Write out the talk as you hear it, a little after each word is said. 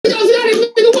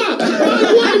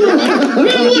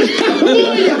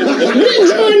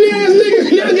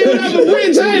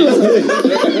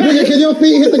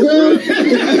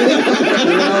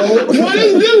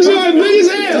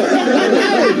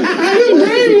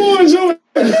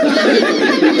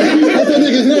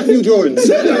new Jordans.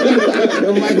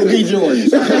 Them Michael B. Jordans.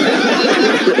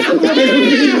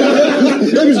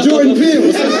 That was Jordan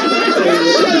Peels.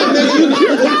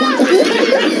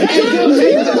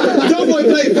 Doughboy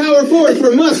played power forward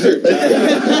for Mustard.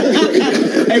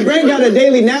 Hey, Brent got a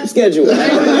daily nap schedule.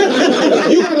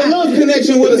 You got a love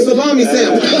connection with a salami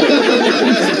sandwich.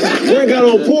 Brent got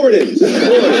on Portins.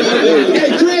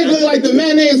 Hey, Kraig look like the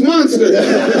mayonnaise monster.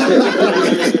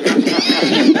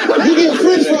 You get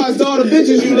french fries to all the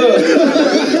bitches you love.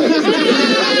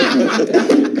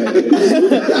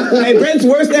 Hey, Brent's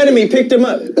worst enemy picked him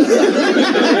up.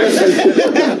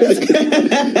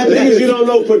 Niggas you don't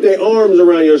know put their arms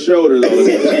around your shoulders.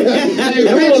 Hey,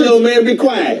 come on, little man, be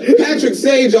quiet. Patrick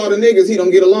Sage all the niggas he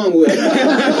don't get along with.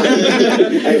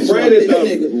 Hey,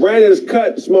 Brandon's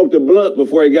cut smoked a blunt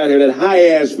before he got here. That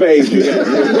high-ass face. Why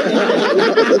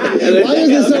is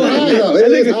it so high, though?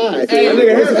 It is high. Hey, that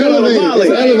nigga haircut on a volley.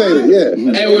 It's elevated,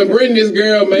 yeah. And when Brittany's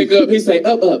girl make up, he say,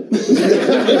 up.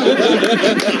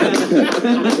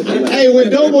 Hey, when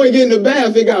Doughboy get in the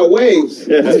bath, it got waves.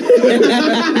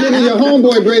 Nigga, your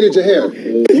homeboy braided your hair.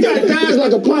 You got guys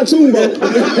like a pontoon boat.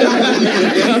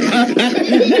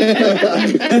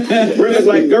 Brandon's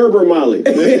like Gerber Molly.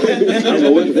 I don't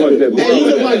know what the fuck that was. Hey, you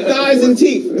look like thighs and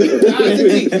teeth. Thighs and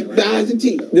teeth. Thighs and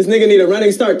teeth. This nigga need a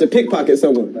running start to pickpocket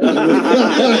someone.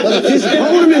 Just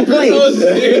hold him in place.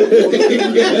 Hey,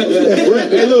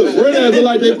 look, Brent look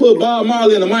like they put Bob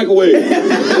Marley in the microwave.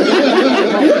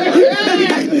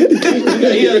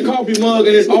 He had a coffee mug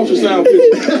in his ultrasound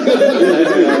picture.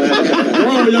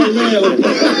 Wrong young man.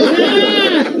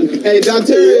 Hey,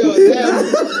 donterio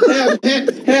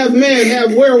half man,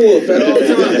 half werewolf at all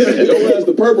times. That's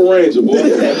the Purple Ranger, boy.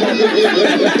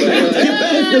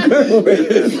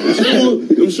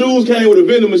 Them shoes came with a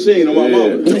vending machine on my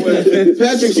mama.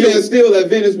 Patrick stands still at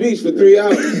Venice Beach for 3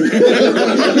 hours.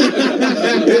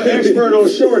 Expert on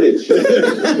shortage.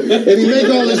 And he make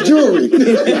all his jewelry.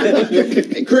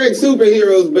 Kraig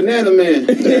superheroes, Banana Man.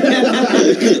 You're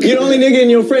the only nigga in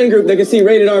your friend group that can see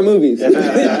rated R movies. Hey, by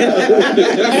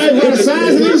the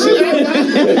size of these shoes,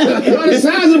 by the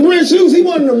size of Brent's shoes, he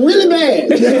wanted them really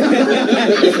bad. I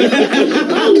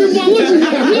don't give a fuck what you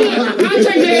got. I'll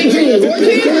take the 18.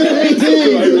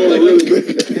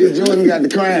 His Jordan got the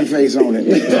crying face on it.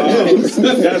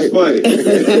 That's funny.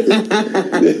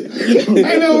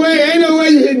 Ain't no way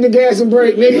you hitting the gas and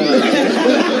brake, nigga.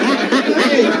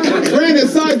 Hey,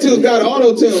 Brandon's sawtooth got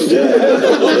auto-tune.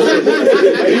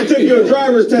 Hey, you took your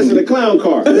driver's test in a clown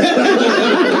car. Hold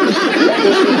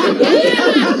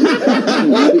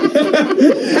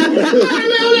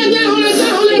that down. I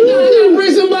gotta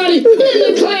bring somebody in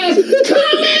the class.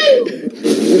 Come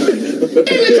in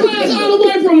the class all the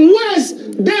way from West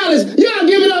Dallas. Y'all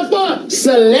give it up for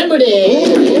celebrity.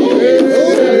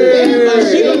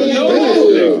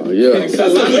 Yeah.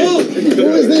 Who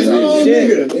is this old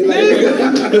nigga?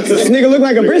 This nigga look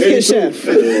like a brisket chef.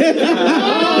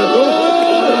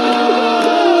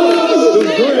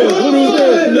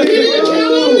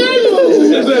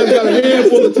 Got a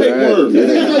handful of tapeworm. He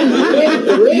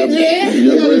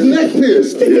got his neck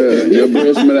pierced. Yeah, your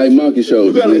breast smell like monkey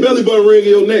shoulder. You got a belly button ring in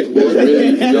your neck, boy.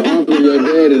 Your uncle and your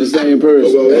dad are the same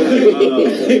person.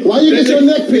 Why you get your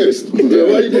neck pierced? Why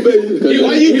you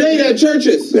date at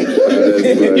churches?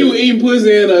 He was eating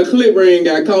pussy and a clip ring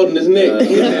got caught in his neck.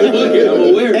 I'm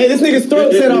aware. Hey, this nigga's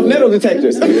throat set off metal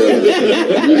detectors.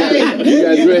 You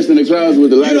got dressed in the clouds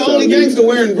with the lights You're the only gangster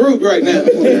wearing Brute right now.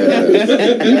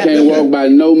 You can't walk by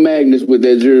no magnets with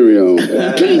that jewelry on.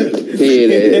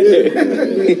 Head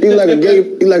ass. He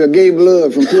like a gay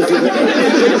blood from Pussy.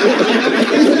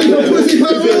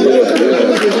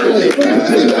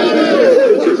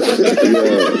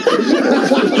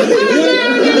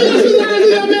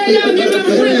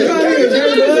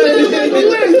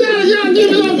 Y'all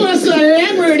give it up for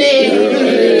celebrity.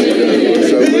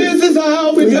 This is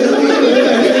how we do it.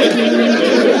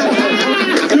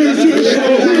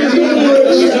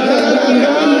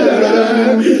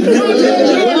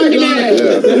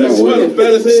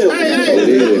 Fat as hell.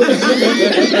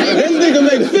 This nigga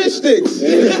make fish sticks.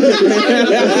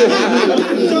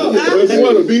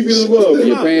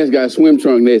 Your pants got swim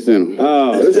trunk nets in them.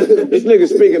 Oh, this nigga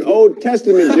speaking Old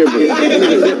Testament gibberish. You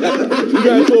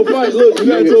got into a fight. Look, you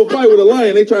got into a fight with a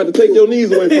lion. They tried to take your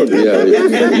knees away from you. Yeah,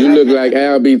 you look like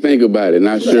Al B. Think About It,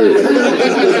 not sure.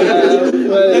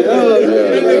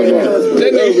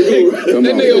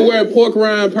 That nigga wear pork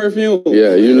rind perfume.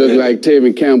 Yeah, you look like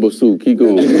Tevin Campbell soup. Keep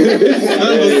going.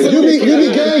 You be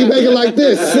gang banging like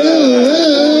this.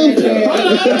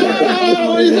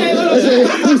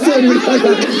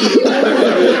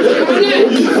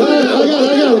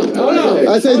 I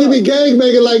I said you be gang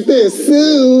banging like this. This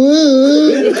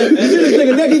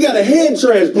nigga neck, he got a head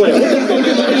transplant.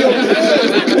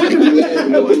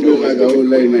 Like an old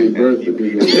lady named Bertha. He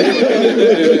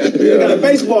got a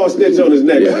baseball stitch on his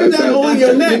neck. What is that on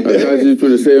your neck? I thought you was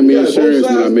going to sell me insurance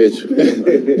when I met you.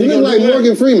 You look like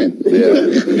Morgan Freeman. Yeah,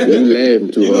 you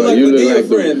laughing too hard. You look like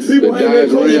the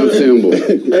Dodge Ram symbol.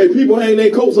 Hey, people hang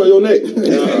their coats on your neck.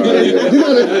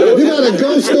 You got a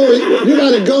ghost story. You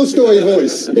got a ghost story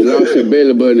voice. You lost your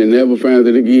belly button and never found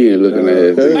it again. Looking at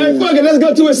it. Hey, fuck it. Let's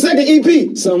go to a second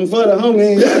EP. Something for the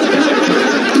homies.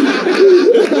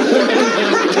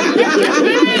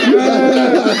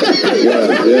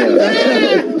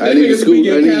 I need to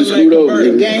scoot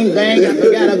over. Gang bang, I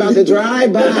forgot about the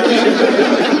drive-by.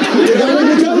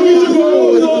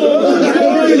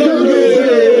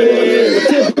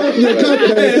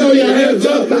 Throw your hands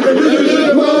up.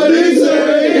 What he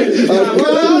say? A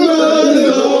problem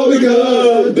is all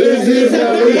because this is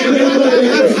how we do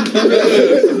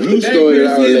it. You started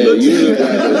out there. You look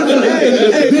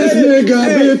like This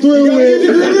nigga been through it.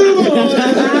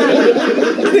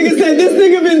 Nigga said this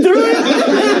nigga been through it.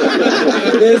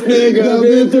 This nigga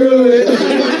been through it.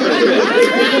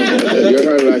 you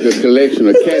heard like a collection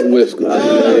of cat whiskers. Hold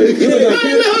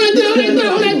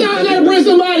that down. Let bring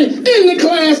somebody in the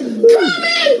class. Come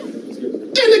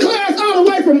in the class all the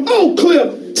way from Oak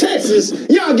Cliff, Texas.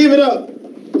 Y'all give it up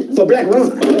for Black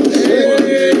Ron.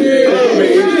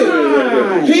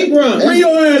 Pink Ron. Bring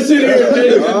your ass in here.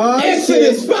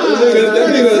 Exodus 5.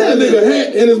 That nigga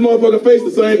hat and his motherfucking face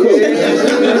the same color.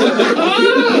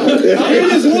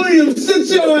 Dennis Williams, sit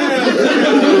your ass.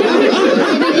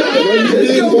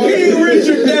 Yo, King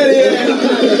Richard, daddy.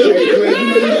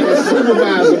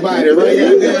 Supervisor body right now. I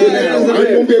ain't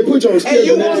gonna be able to put you on schedule. Hey,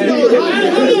 you want to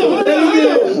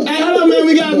Hey, hold on, man.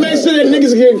 We gotta make sure that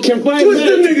niggas can fight. Twist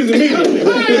them niggas immediately.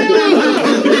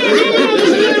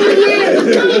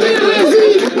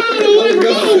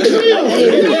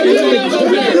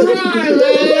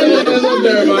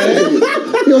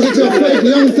 You gonna get your fake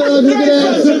young thug nigga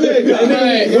ass?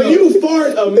 When you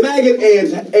fart, a maggot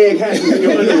egg hatches in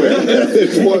your underwear.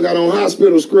 This boy got on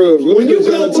hospital scrubs. When you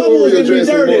blow bubbles, it be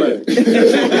dirty.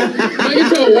 You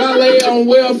told Wale on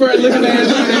welfare looking at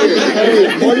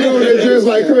Hey, boy, you know that dress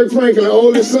like Kirk Franklin,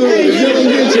 oldest son. You don't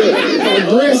get your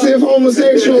aggressive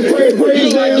homosexual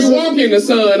praise dance. You walk in the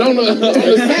sun on the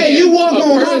Hey, you walk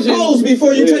on hot coals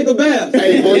before you take a bath.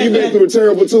 Hey, boy, you been through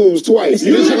terrible tubes twice.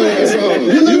 Get your ass on.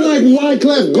 You look like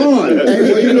Wyclef gone. Hey,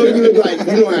 boy, you look like,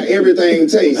 you know how everything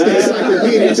tastes. The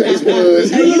encyclopedia taste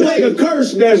buds. You look like a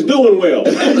curse that's doing well.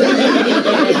 Hold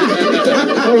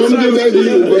on, I'm gonna get back to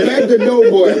you. But back to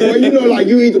Doughboy. Boy, you know, like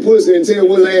you eat the pussy and tell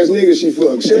what last nigga she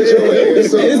fucked. Shut your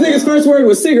ass up. This nigga's first word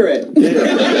was cigarette.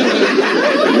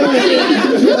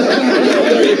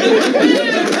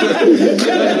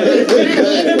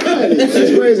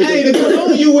 That's crazy. Hey, the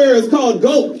cologne you wear is called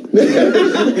Goat.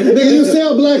 Nigga, you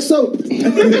sell black soap. They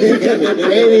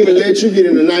ain't even let you get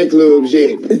in the nightclubs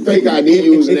yet. Fake ID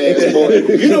using ass boy.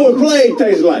 You know what plague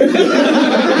tastes like. Take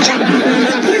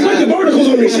the articles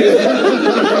on this shit.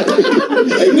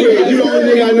 Hey, Kraig, you the only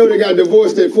nigga I know that got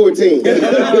divorced at 14.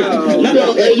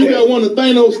 You got one of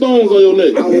Thanos stones on your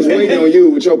neck. I was waiting on you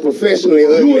with your professionally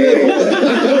ugly ass.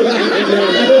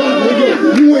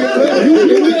 You went,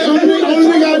 the only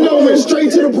nigga I know went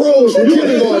straight to the pros from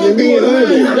kindergarten and being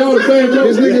ugly.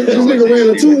 This nigga ran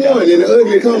a 2-1 in the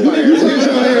ugly combine. Get your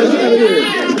ass out of here.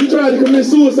 You tried to commit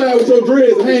suicide with your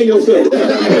dreads and hang yourself. You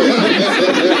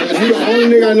the only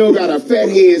nigga I know got a fat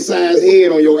head size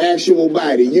head on your actual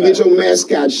body. You get your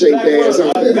mascot shaped ass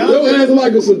on. Your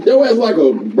ass like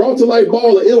a brought to life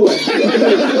ball of ill.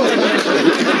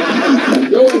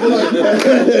 Your ass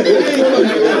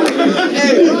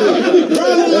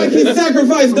Like he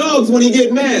sacrificed dogs when he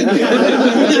get mad.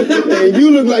 And you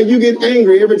look like you get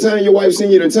angry every time your wife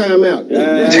send you the timeout.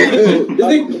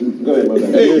 Go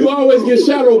ahead, hey, you always get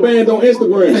shadow banned on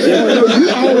Instagram. You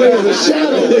always a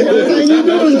shadow. Everything you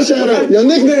do is a shadow. Your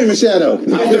nickname is Shadow. I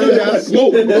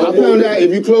found out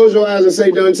if you close your eyes and say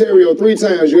Donterio 3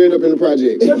 times, you end up in the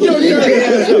project.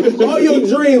 All your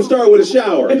dreams start with a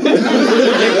shower. And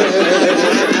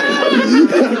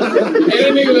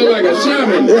that nigga look like a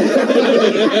shaman.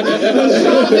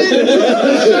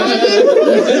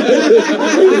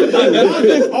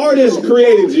 This artist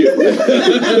created you.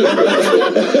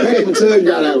 Brent Taylor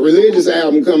got a religious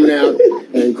album coming out,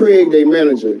 and Kraig, their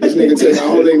manager. This nigga take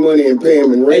all their money and pay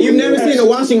him in rent. Hey, you've never seen a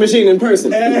washing machine in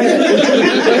person.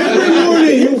 Every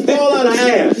morning you fall out of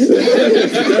ass.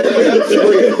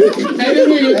 Hey,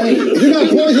 you got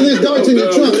poisonous darts in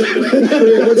your trunk.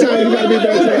 What time you gotta be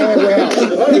back to the halfway house?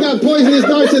 He got poisonous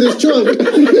darts in his trunk.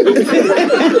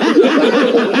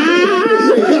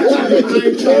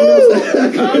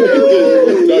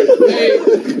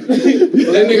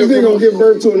 That nigga gonna give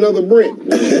birth to another Brent.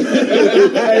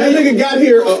 That nigga got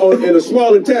here in a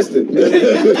small intestine.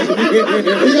 This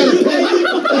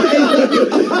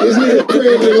nigga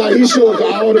Kraig look like he showed up to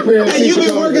all the parents. Hey, you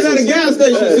been working at a gas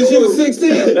station since you was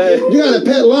 16. You got a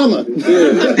pet llama.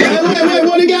 Wait,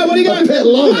 what he got? What he got? A pet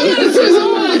llama. I gotta say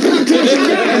somebody.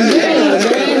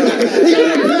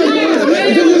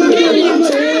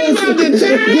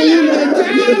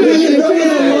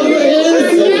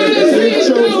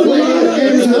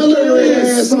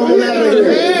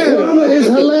 It's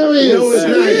hilarious. No, it's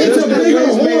not. It's a bigger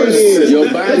horse.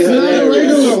 Your body Not a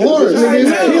regular horse.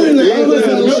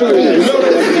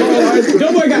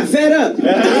 Joe boy got fed up.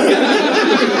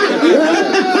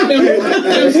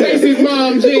 Stacy's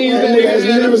mom jeans. He's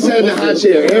never sat in a hot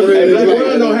chair ever in his Black life.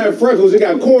 Ron don't have freckles. He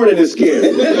got corn in his skin.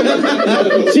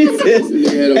 Jesus. Hey,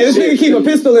 this nigga keep a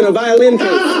pistol in a violin case.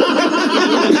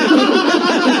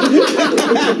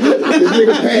 This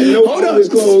nigga patting all his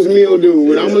clothes mildew,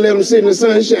 but I'm gonna let him sit in the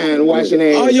sunshine washing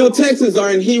ass. All your texts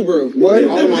are in Hebrew. What?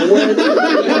 All my what?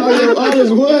 All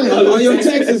his what? All your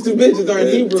texts to bitches are in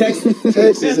Hebrew.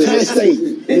 Texas is a state.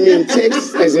 You mean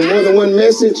text as in more than one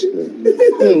message?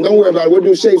 Don't worry about it. We'll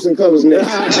do shapes and colors next.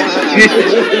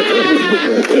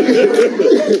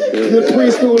 The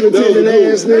preschool attendant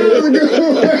ass nigga.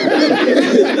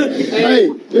 Hey,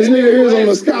 this nigga here's on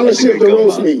a scholarship to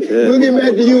roast me. We'll get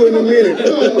back to you in a minute.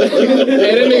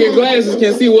 Hey, that nigga glasses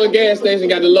can see what gas station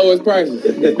got the lowest prices.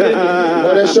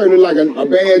 Oh, that shirt look like a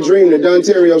bad dream that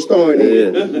Donterio starring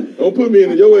in. Don't put me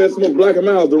in it. Your ass smoke Black and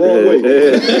Miles the wrong way.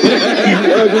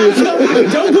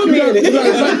 Don't put me in it.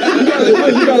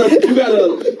 You got a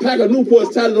pack of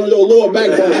Newports tied on your lower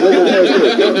backbone.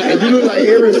 And you look like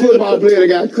every football player that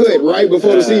got cut right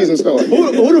before the season started.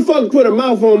 Who the fuck put a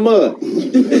mouth on mud?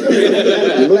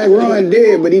 Black Ron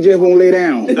dead, but he just won't lay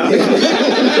down. I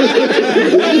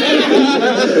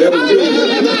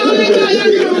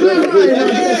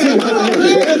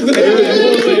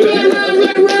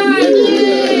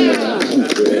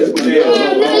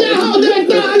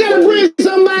gotta bring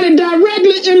somebody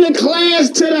directly in the class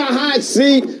to the hot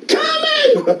seat.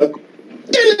 Coming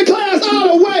in the class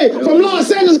all the way from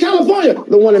Los Angeles, California,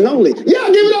 the one and only. Y'all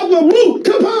give it up for Blue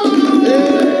Kapone.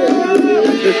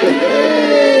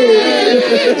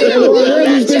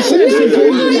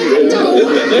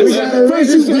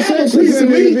 First it's the sex piece of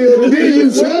meat, then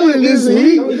you throw in this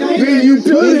heat, then you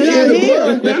put it in the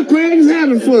book. Now Kraig's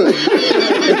having fun.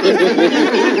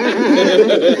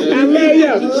 I love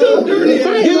you.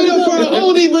 Give it up for the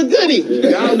oldie but goodie.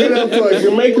 Y'all get up for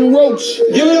Jamaican Roach.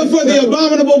 Give it up for the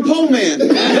abominable pole man.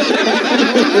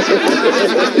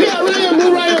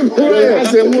 I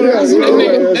said, what else?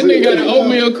 That nigga got an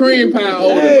oatmeal cream pie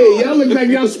holder. Hey, y'all look like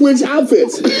y'all switch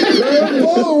outfits.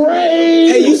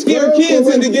 Hey, you scare kids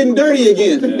into getting dirty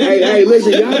again. Hey,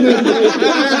 listen, y'all just...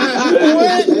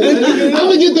 What? I'm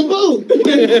gonna get the boot.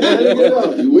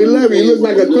 We love you. You look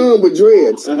like a thumb with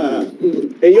dreads.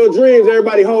 In your dreams,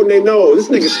 everybody holding their nose. This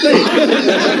nigga stink.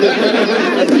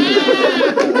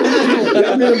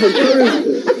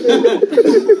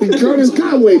 Curtis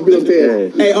Conway built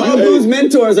that. Hey, all Blue's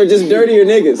mentors are just dirtier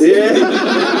niggas. Yeah.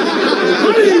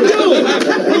 What did he do?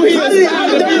 How did he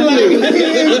dirty like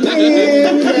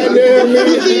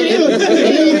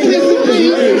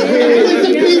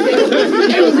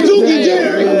It was Dookie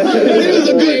Jerry. It was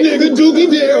a good nigga, Dookie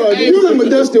Jerry. You remember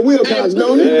Dustin Wilcox,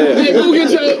 don't you? Hey, go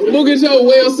get your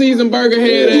well-seasoned burger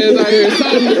head ass out here.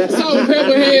 Salt and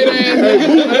pepper head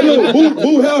ass.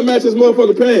 Boo hell matches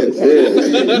motherfucking pants.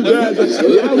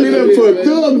 Y'all get up for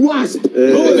Thug Wasp.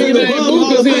 Boo nigga named Boo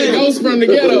because he a ghost from the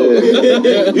ghetto.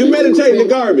 You meditate in the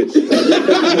garbage.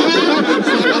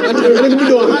 Nigga be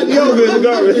doing hot yoga in the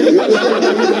garbage.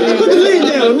 Put the lid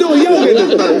down. I'm doing yoga in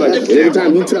this motherfucker. Every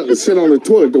time you tell to sit on the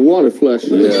toilet, the water flush.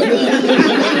 You look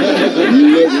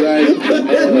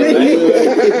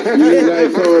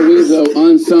like Carl Rizzo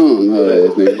unsung.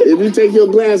 If you take your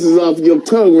glasses off, your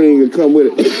tongue ring will come with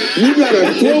it. You got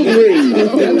a throat ring.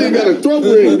 That nigga got a throat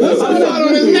ring. That's not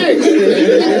on his neck.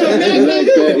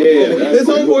 This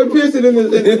homeboy piercing in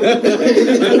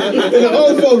the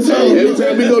old folks home. Every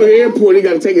time we go to the airport, he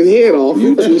got to take his head off.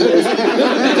 You too.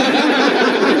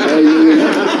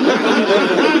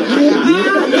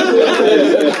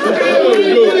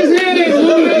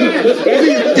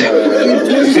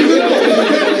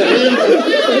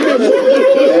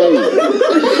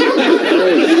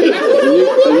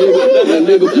 A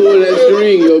nigga pull that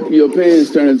string, your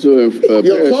pants turn into a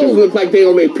Your clothes look like they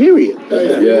on their period.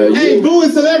 Yeah. Hey, Boo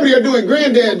and Celebrity are doing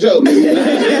granddad jokes.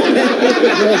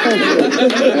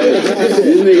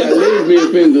 This nigga got lesbian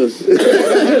fingers.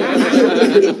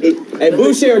 Hey,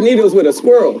 Boo shared needles with a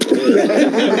squirrel. They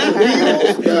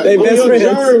best friends.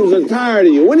 Germs are tired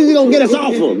of you. When is he gonna get us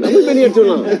off them? We've been here too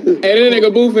long. And then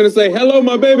nigga Boo finna say, hello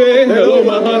my baby, hello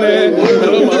my honey,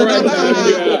 hello my ragtime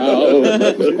gal.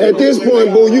 At this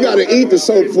point, Boo, you gotta eat the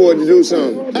soap for it to do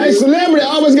something. Hey, celebrity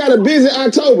always got a busy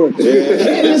October. And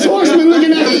this horseman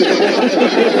looking at me.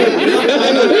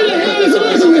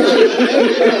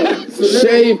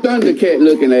 Shave Thundercat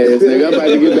looking ass nigga. I'm about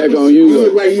to get back on you. You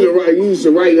look like you used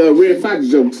to write Red Fox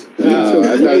jokes. I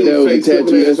thought that was a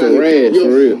tattoo. That's a rash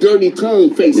for real. Dirty tongue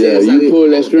face. Yeah, you pull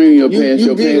that string in your pants,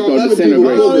 your pants gonna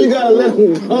disintegrate. Oh, you gotta let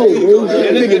him go, bro.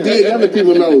 That nigga did other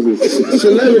people's noses.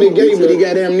 Celebrity gay, but he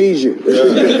got amnesia.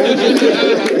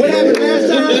 What happened last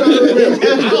time? I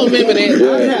don't remember that.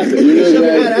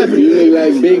 You look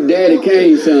like Big Daddy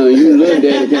Kane's son. You love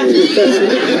Daddy Kane.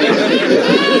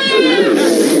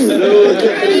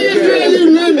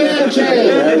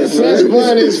 Such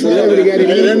funny celebrity got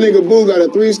amnesia. That nigga Boo got a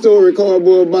 3-story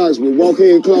cardboard box with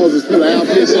walk-in closets full of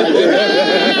outfits like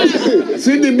that.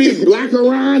 Shouldn't it be black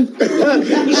around?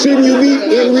 Shouldn't you be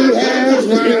in rehab?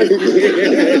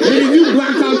 Nigga, you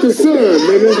block out the sun,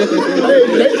 nigga.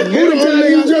 Every time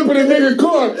you jump in a nigga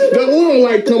car, the oil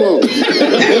light come on.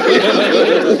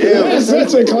 That's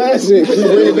such a classic.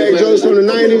 Bring back jokes from the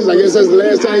 90s. I guess that's the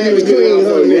last time you was clean,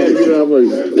 huh?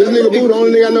 This nigga Boo, the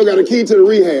only nigga I know got a key to the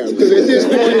rehab. Because at this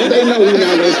point, they know he's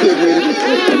not gonna stick with it.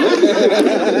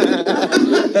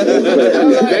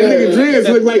 That nigga dreads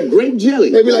look like grape jelly.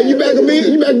 They be like, you back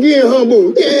again? You back again, huh,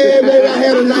 Boo? Yeah, baby, I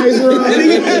had a nice run.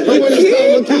 I went to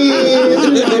stop my kids.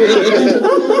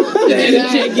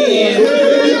 Check in.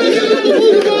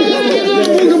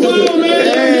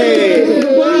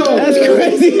 That's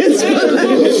crazy as fuck.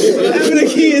 Having a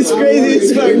key is crazy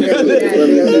as fuck, brother.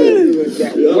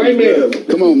 Wait a minute.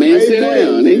 Come on, man, sit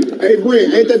down. Hey,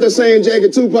 Brent, ain't that the same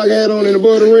jacket Tupac had on in the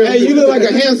Above the Rim? Hey, you look like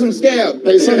a handsome scab.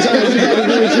 Hey, sometimes you gotta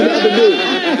do what you got to do.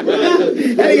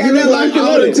 Hey, you look like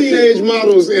all the teenage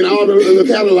models in all the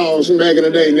catalogs from back in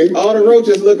the day, nigga. All the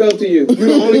roaches look up to you. You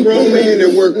the only grown man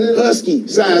that work husky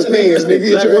size pants, nigga.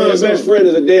 Get your My best friend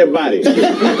is a dead body.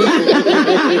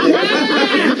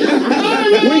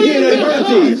 Weekend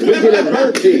at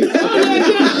Bertie's.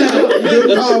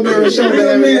 Good call, man. Show me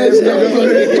that man.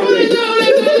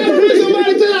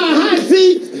 Somebody to the hot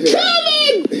seat.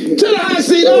 Coming to the hot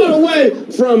seat all the way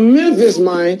from Memphis,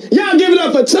 man. Y'all give it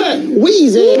up for Tut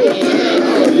Weezy.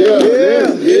 Yeah.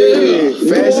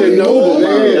 Fashion Nova,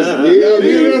 man.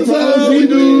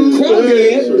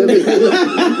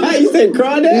 You said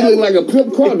crawdad? You look like a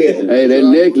pimp crawdad. Hey, that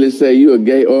necklace say you a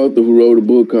gay author who wrote a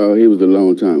book called He Was a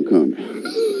Long Time Coming.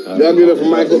 Y'all give it for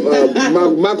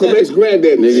Malcolm X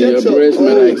granddad. Nigga, your breast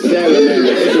smell like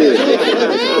salamander shit.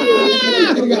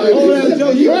 We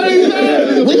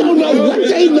don't know what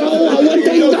they know or what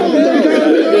they don't know.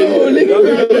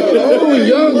 Oh,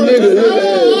 young nigga.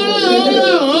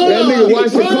 That nigga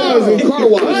wash the cars in car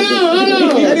wash.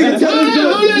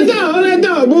 Hold that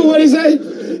down. Boo, what he say?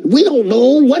 We don't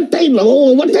know what they know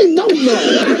or what they don't know.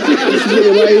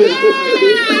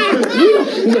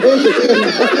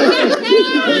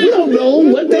 We don't know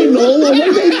what they know or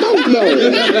what they don't know. I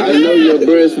know your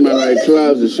breast smell like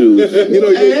trouser shoes. You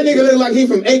know, that nigga look like he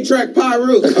from 8-Track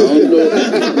Pyru. I don't know.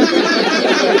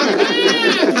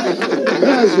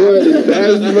 That's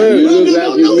funny. You look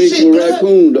like you mixed with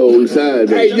raccoon though on the side.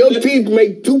 Hey, your teeth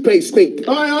make toothpaste stink.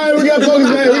 All right, we got focus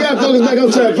back.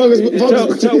 On track. Focus.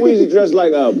 Tell Weezy dressed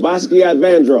like Basquiat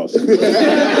Vandross.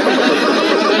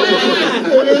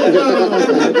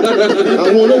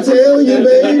 I wanna tell you,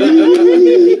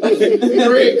 baby.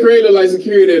 Kraig look like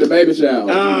security at a baby shower.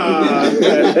 Tell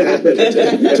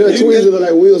Tweezy look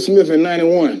like Will Smith in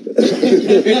 91.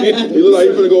 He look like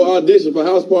he finna go audition for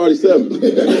House Party 7.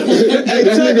 Hey,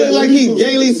 Chuck look like he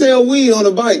gaily sell weed on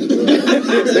a bike. And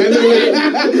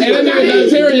that nigga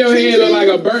donterio head look like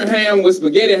a burnt ham with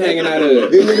spaghetti hanging out of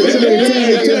it.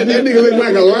 That nigga look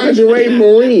like a lingerie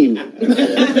marine.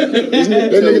 That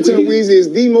nigga Tell Weezy is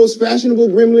the most fashionable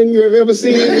gremlin you have ever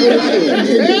seen in your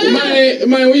life.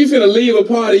 Man, when you finna leave a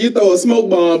party, you throw a smoke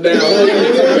bomb down.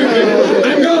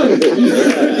 I'm gone.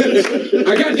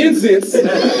 I got incense.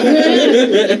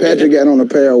 Patrick got on a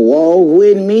pair of Walk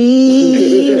With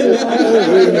Me.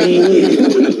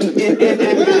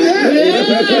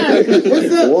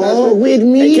 Walk with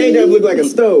me. K-Dub look like a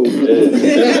stove.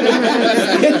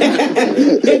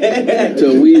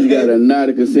 So we've got a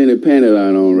Nautica scented panty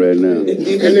line on right now.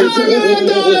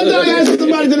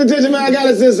 Somebody to the attention, man. I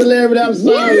gotta send celebrity. I'm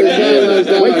sorry.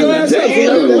 Wake your ass up.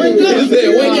 Wake your ass up.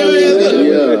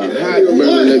 Yeah, hot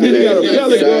brother looking at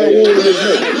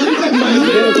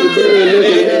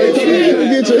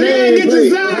Get your name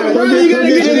plate.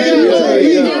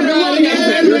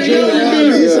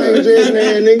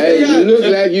 Hey, you look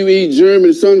like you eat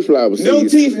German sunflower seeds. No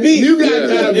teeth beef. You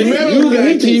got You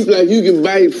got teeth like you can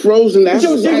bite frozen apple.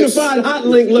 Your dignified hot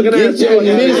link looking at Your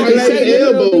misplaced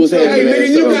elbows. Hey,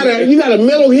 nigga, you got a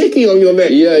metal hickey on your neck.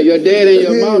 Yeah, your dad and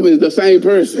your mom is the same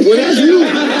person. Well, that's you.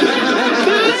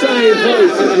 Same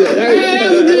person. That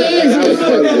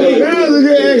was a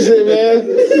good exit, man.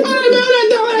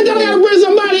 I gotta bring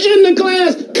somebody in the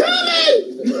class. Coming!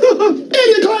 In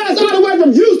the class all the way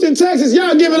from Houston, Texas.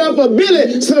 Y'all give it up for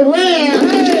Billy Sorrell.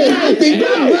 Hey, I think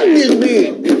that button is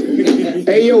big.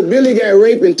 Hey, yo, Billy got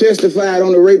raped and testified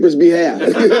on the raper's behalf.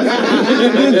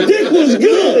 The dick was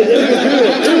good.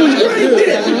 It was great dick.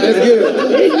 That's good.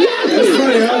 That's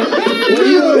funny, huh? Well,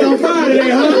 you was on fire today,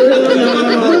 huh?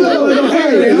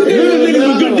 Real niggas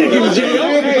with good dick in jail.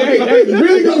 Hey,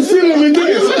 really gonna sit on the dick.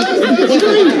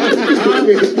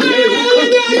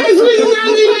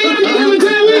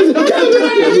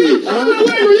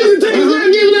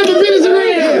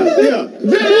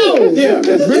 Yeah,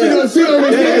 that's really gonna sit on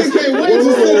his ass. Can't wait to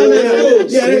sit on that.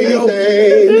 Yeah, there you go.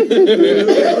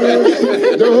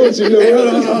 Don't you know? Hey,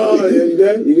 hold on. You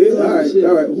good? You good?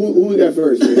 All right. Who we got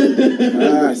first?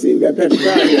 See, we got Patrick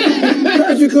Cloud here.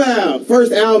 Patrick Cloud,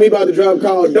 first album he about to drop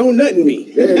called Don't Nothing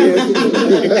Me. There it is.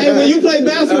 Hey, when you play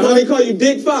basketball, they call you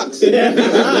Dick Fox.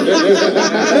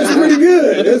 That's pretty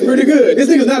good. That's pretty good. This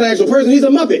nigga's not an actual person, he's a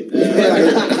Muppet.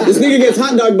 This nigga gets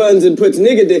hot dog buns and puts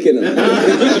nigga dick in them.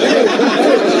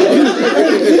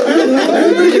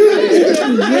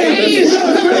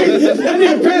 That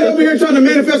nigga Pat over here trying to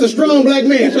manifest a strong black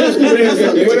man. Well,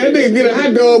 that nigga get a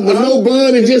hot dog with no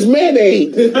bun and just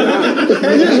mayonnaise.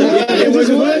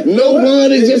 No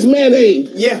bun and just mayonnaise.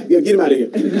 Yeah, get him out of here.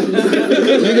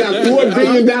 You got $4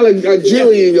 billion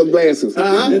jelly in your glasses.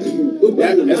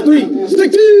 That's 3.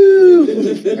 Stick to.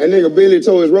 That nigga Billy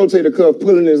told his rotator cuff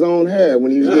pulling his own hair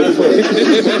when he was getting fucked.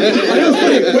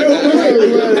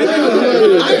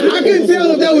 I couldn't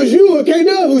tell if that was you or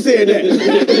K-Dub who said that.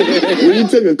 When you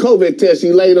took a COVID test,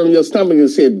 you laid on your stomach and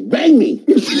said, "Bang me."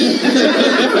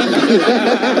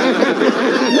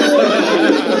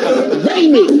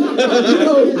 Bang me.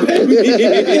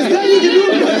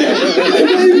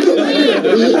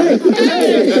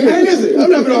 Hey, listen, I'm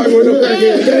not gonna argue with no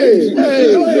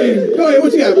crackhead. Go ahead,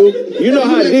 what you got, boo? You know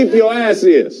how deep your ass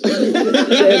is.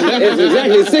 It's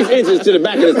exactly 6 inches to the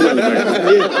back of this motherfucker.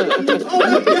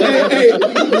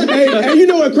 Hey, you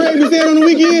know what Kraig was saying on the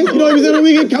weekend? You know what he was saying on the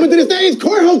weekend? Coming to the stage,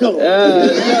 Corey Holcomb.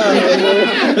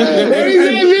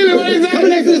 Coming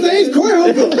next to the stage, Corey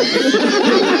Holcomb.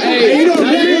 Hey, you know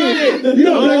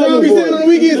what Black Rob be saying on the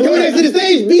weekends? Coming next to the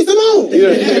stage, B. Simone. You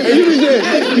be saying,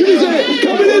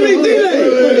 coming in me,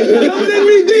 D-Lay. Coming in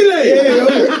me, D-Lay.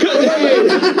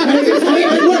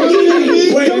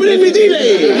 Coming in me, D-Lay.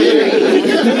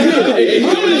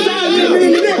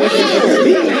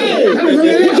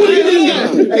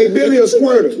 Hey, Billy a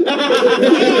squirter. Billy.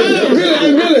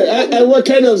 Hey, what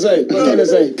K-Dub say? Coming next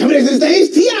to the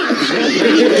stage, T.I.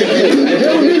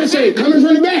 What Billy say? Coming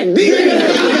from the back.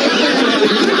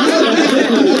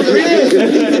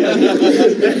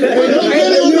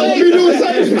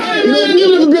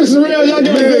 Y'all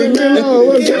give me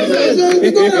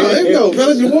Here we go,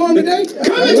 fellas. You warm today?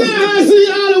 Coming to the IC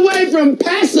all the way from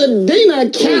Pasadena,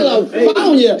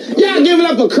 California. Y'all give it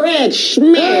up for Kraig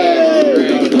Schmidt.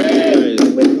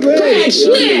 Kraig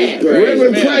Schmidt.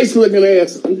 Reverend Price looking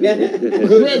ass.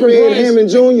 Reverend Hammond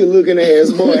Jr. looking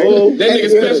ass, boy. That nigga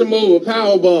special move with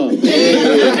power bomb.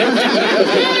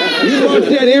 You bought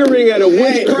that earring at a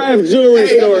witchcraft jewelry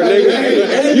store,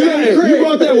 nigga. You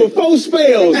bought that with 4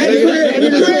 spells, nigga.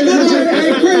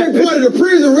 Kraig part of the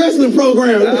prison wrestling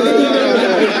program. We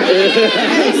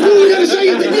gotta show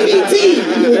you the DDT.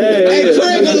 Hey,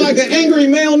 Kraig is like an angry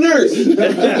male nurse.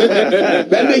 That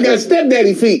nigga got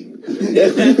stepdaddy feet.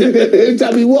 Every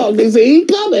time he walk, they say, he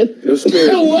coming. Your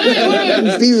spirit. What?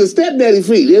 These are stepdaddy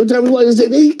feet. Every time he walk, they say,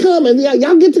 he coming.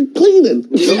 Y'all get to cleaning.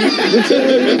 Y'all get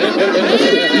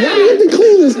to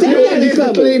cleaning. Stepdaddy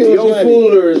coming. Your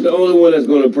fooler is the only one that's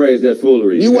going to praise that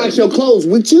foolery. You wash your clothes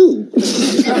with you.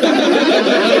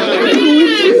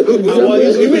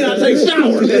 You mean I take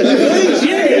showers? Bleach,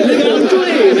 yeah, nigga, I'm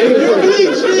clean.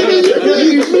 Bleach.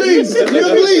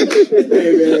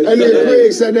 And then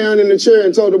Kraig sat down in the chair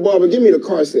and told the barber, "Give me the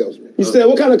car salesman." You said,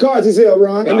 what kind of cars he sell,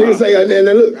 Ron? And nigga say, and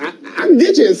look, I can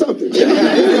get you in something.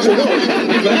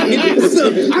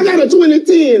 I got a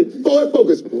 2010 Ford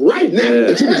Focus right now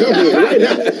that you can jump in right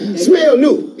now. Smell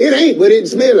new. It ain't, but it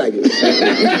smell like it.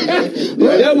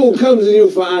 The devil comes to you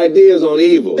for ideas on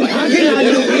evil. How can I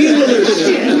do evil and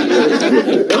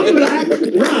shit? I'm black.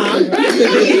 Rob. That's the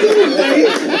Eagles thing.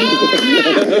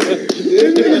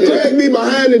 This nigga Kraig be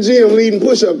behind the gym leading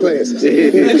push-up classes.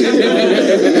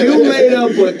 You made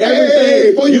up for everything.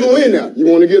 Hey, before you go in there, you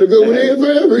want to get a good one in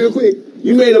real quick?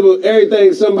 You made up with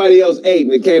everything somebody else ate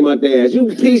and it came out their ass. You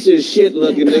piece of shit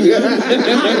looking nigga.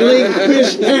 Link,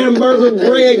 fish, hamburger,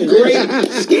 bread, grape,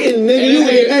 skin, nigga. You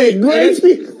ate, hey, great.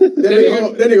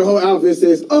 That nigga whole outfit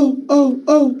says,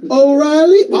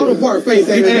 O'Reilly. All the part face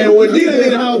ain't. And when D-Lady in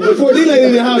the house, before D-Lady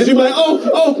in the house, you be like,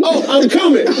 oh, I'm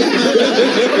coming.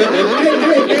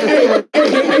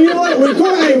 Hey, you know what?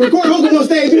 Record Hogan on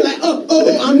stage, you be like,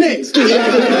 I'm next.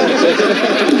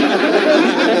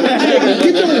 Hey,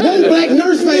 get your one black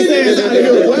nurse face ass out of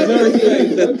here. What?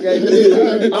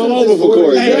 I'm over for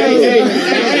Corey. Hey,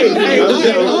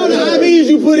 all the IVs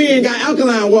you put in got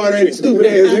alkaline water in it, stupid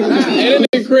ass nigga. And that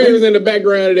nigga Kraig was in the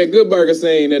background of that Good Burger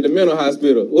scene at the mental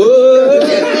hospital.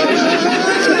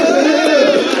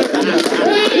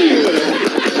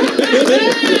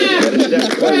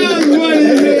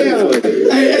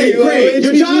 Hey, Kraig,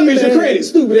 your job is your credit,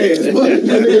 stupid ass. That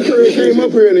nigga Kraig came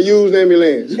up here in a used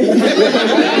ambulance. Get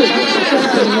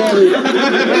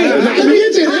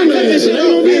your ambulance. You're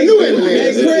going to be a new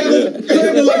ambulance.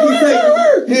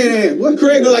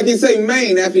 Kraig look like he say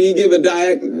Maine after you give a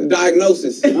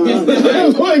diagnosis. I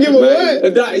don't want to give a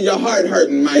what? Your heart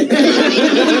hurting, Mike. It's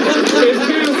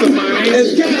cancer, man.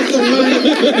 It's cancer, Mike.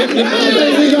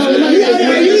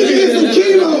 You need to get some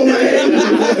chemo, man.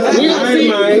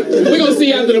 We gonna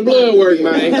see after the blood work,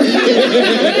 man.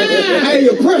 Hey,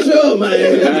 your pressure up, man.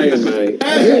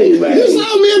 Hey, man. You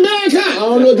saw me in Bangkok. I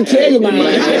don't know what to tell you, man.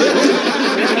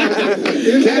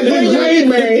 That's great,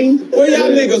 man. Where y'all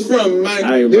niggas from, Mike?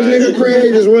 This nigga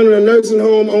Kraig is running a nursing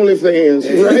home OnlyFans.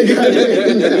 Right?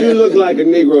 You look like a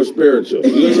Negro spiritual.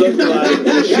 You look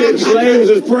like shit slaves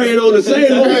is praying on the same.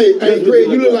 Hey, Kraig,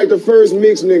 you look like the first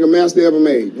mixed nigga Master ever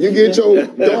made. You get your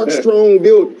dark, strong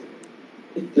build.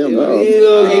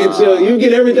 You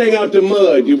get everything out the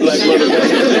mud, you black motherfucker.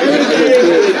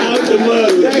 Everything out the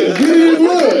mud. Hey, get in the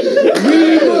mud.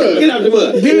 Get out the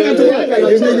mud. Get out the mud.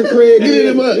 This nigga Kraig, get in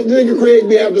the mud. This nigga Kraig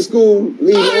be after school.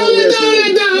 Leave Hold it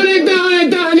down.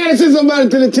 I gotta send somebody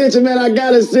to the attention, man. I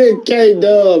gotta send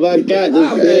K-Dub. I got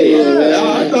to say it, man.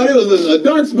 I thought it was a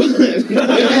dark spot.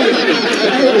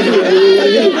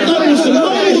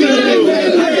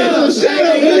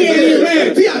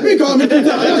 T.I.P. called me 3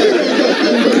 times.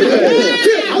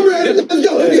 I'm ready. Let's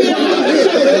go.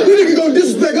 You niggas gonna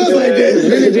disrespect us like that.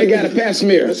 Nigga just got a pass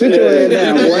smear. Sit your head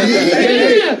down, boy.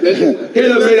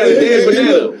 Head up made out of dead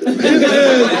banana.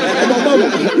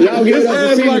 Y'all get it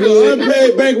off the like an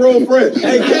unpaid bankroll friend.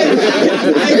 Hey, K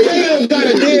got a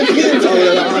dead skin tone.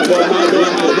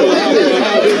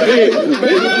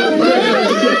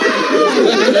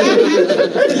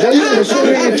 You have a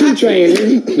short hand 2 chain,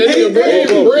 nigga. This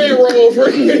is a bread roll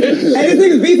friend. Hey, this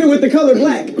nigga's beefing with the color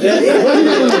black.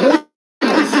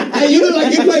 Hey, you look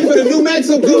like you play for the New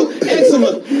Mexico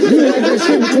Eczema. You like that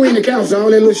shit between the counts, all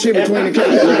that little shit between the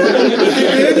counts.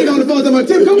 Hey, that nigga on the phone talking about,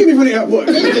 Tim, come get me from the airport.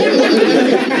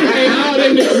 Hey, all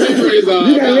them niggas memories are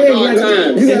You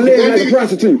got legs like a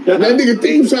prostitute. That nigga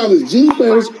theme song is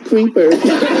Jeepers Creepers. You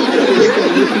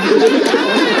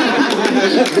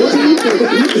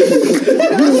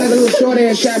look like a little short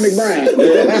ass Shot McBride.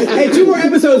 Hey, 2 more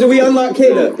episodes and we unlock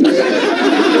K-Dub.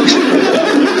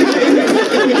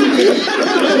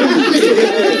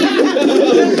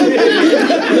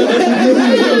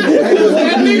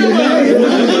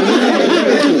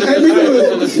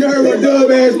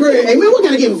 Hey, man, what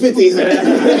gotta give him 15?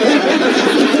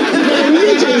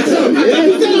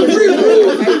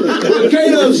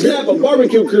 K-Dub snap a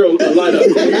barbecue grill light up.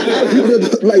 You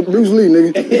look like Bruce Lee,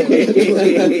 nigga.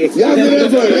 Y'all get that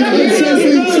for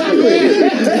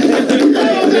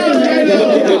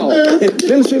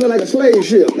Them shit look like a slave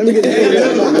ship. Let me get that.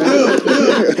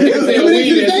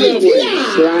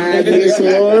 Slide this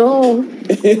one on.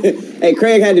 Hey,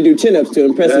 Kraig had to do chin-ups to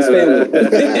impress his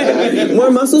family.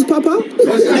 More muscles, Papa?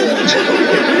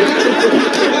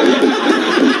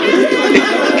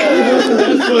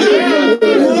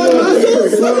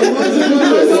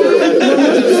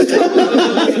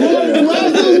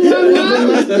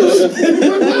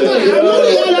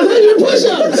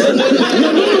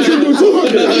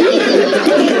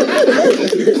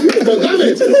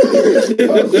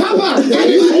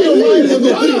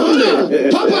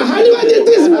 Papa, how do I get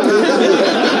this one?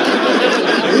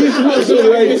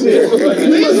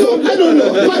 I don't know.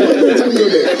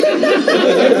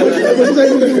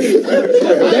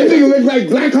 That nigga looks like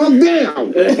Black Hawk Down.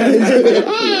 Hold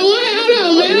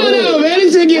on, man.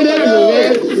 This shit get ugly,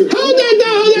 man. Hold that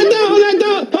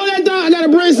down. I gotta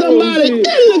bring somebody in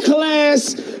the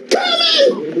class. Come in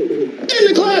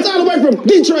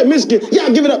Detroit, Michigan.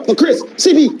 Y'all give it up for Chris.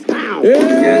 CP. Pow.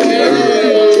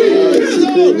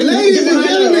 Ladies and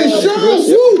gentlemen, Charles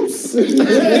Swoops.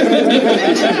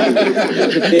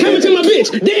 Coming to my bitch.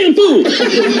 Damn fool.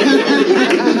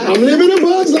 I'm living a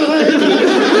bug's life.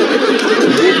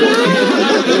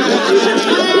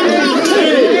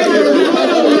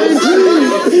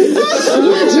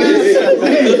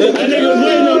 That nigga was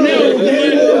waiting on that one,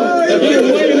 man. That nigga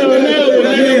was waiting on that one.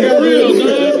 That nigga got real, man.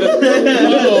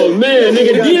 Oh, man.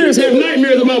 Nigga, deers have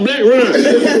nightmares about black rhymes.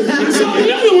 So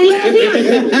another one laughing.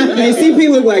 Hey, CP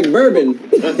look like bourbon.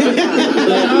 This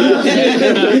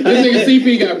nigga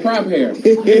CP got prop hair. The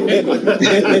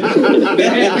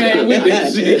hat with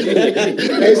that shit.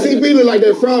 Hey, CP look like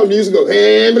that frog that used to go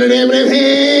ham.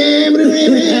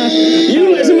 You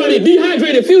look like somebody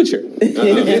dehydrated Future. You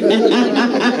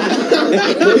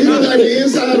look like the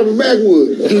inside of a backwood.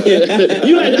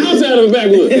 You like the outside of a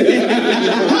backwood.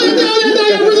 How you doing that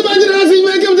thing? I'm Chris about to the IC,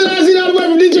 man. Come to the IC all the way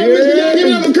from Detroit, Michigan. Y'all give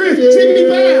it up for Chris.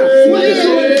 CP5.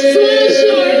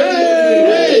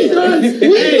 We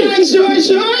like short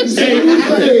shorts.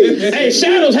 Hey,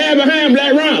 shadows hide behind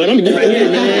black round. Let me get right here,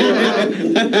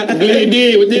 man. They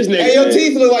did with this nigga. Hey, your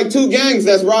teeth look like two gangs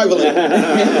that's rivaling.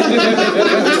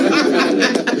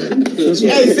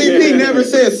 Hey, CP never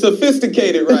said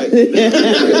sophisticated right.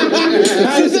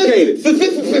 Sophisticated.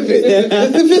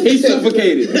 He's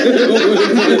suffocated.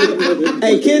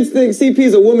 Hey, kids think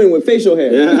CP's a woman with facial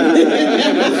hair.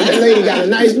 That lady got a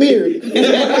nice beard.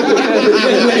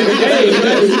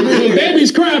 When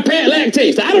babies cry, pat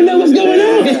lactates. I don't know what's going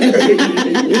on.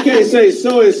 You can't say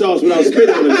soy sauce without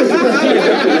spitting on it.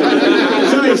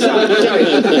 Soy sauce.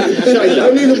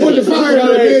 Don't need to put the fire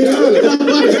out of Big Honey.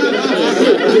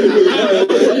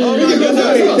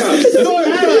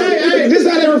 Hey, this is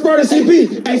how they refer to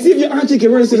CP. Hey, see if your auntie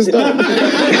can run to the store.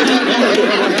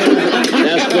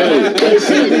 That's funny. Hey,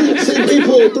 CP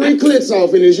pulled 3 clits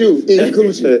off in his youth eating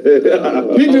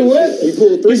coochie. He do what? He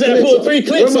pulled 3 He said I pulled 3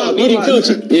 clips off eating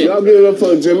coochie. Yeah. Y'all give it up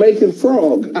for a Jamaican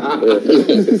frog. That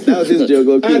was his joke.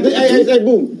 Okay. Hey,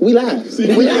 boom. We live.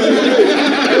 We live.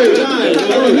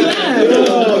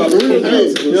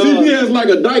 CP has like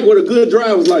a dyke with a good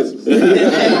driver's license. I ain't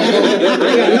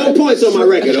got no points on my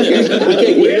record,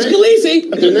 okay? Where's Khaleesi?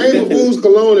 The name of Boo's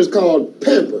cologne is called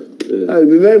Pamper. The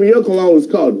name of your cologne is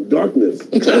called Darkness.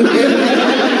 Hey,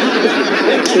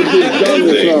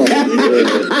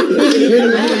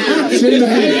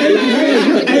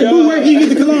 Boo, where can you get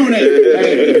the cologne at?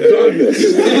 Darkness.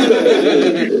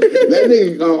 That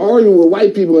nigga arguing with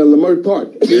white people in Lamert Park.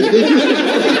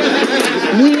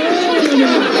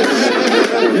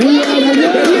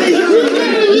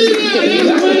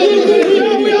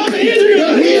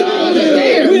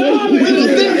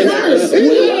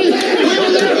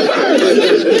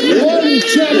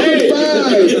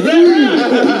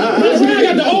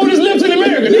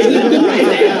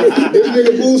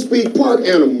 Nigga Boo speak park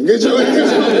animal. Get your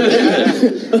ass on.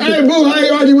 Hey Boo, how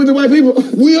you argue with the white people?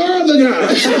 We are the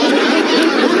guys.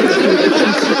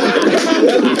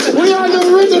 We are the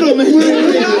original, man. We are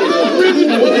the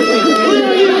original.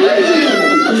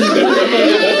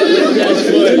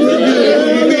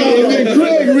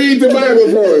 Kraig read the Bible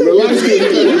for him. The light skin.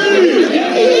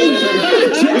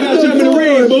 Tell me to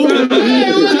read, Boo.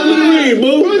 Tell me to read,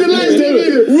 Boo. What's the light skin?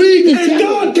 Read the And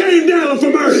God came down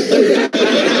from earth.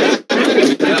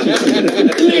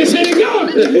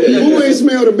 Who ain't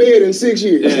smelled a bed in 6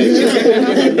 years?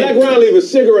 Black Ron leave a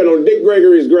cigarette on Dick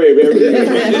Gregory's grave every day.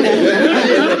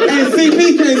 And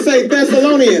CP can't say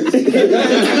Thessalonians.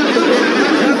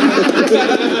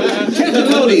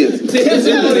 Thessalonians.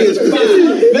 Thessalonians.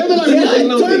 They were like,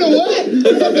 what? Turn of what?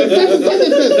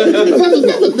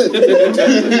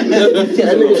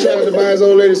 That nigga tried to buy his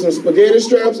old lady some spaghetti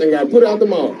straps and got put out the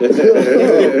mall. Why?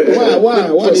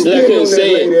 He spit on that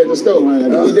lady at the store. He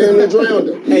damn near drowned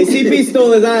her. Hey, CP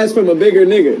stole his eyes from a bigger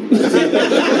nigga.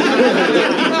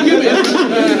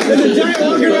 There's a giant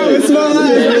walking around with small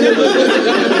eyes.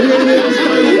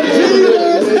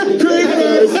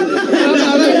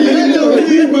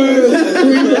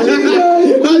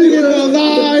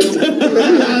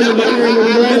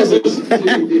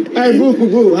 Hey,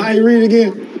 Boo, how you read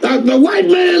again? The white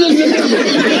man is the devil.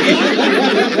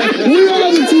 We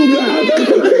are the 2 guys.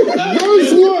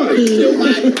 Verse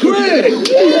 1. Kraig.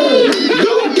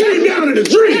 God came down in a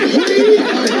dream.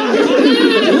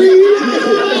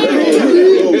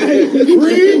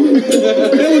 Read.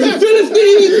 There was a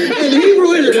Philistine and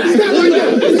Hebrew Israelite. Stop right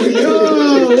there.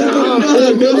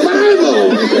 The Bible.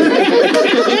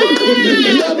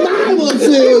 The Bible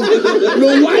says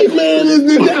the white man is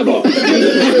the devil.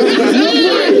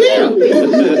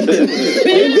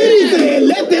 And then he said,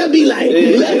 let there be light.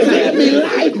 Let there be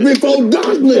light before darkness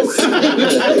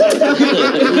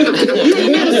niggas. You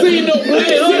ain't never seen no black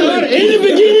silver. In the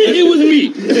beginning, it was me.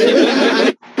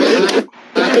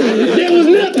 There was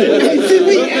nothing.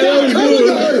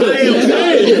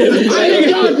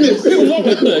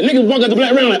 Niggas walk out the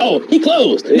black round like, oh, he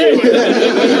closed. He closed,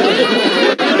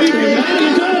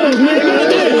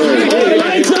 man.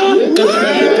 Lights on.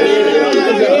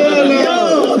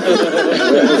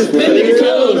 That nigga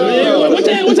closed,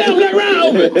 man. What time black round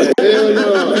open? Hell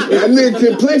no. That nigga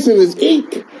complexion is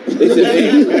ink.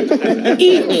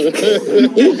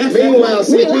 Meanwhile,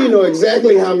 CP know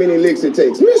exactly how many licks it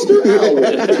takes. Mr. Howard.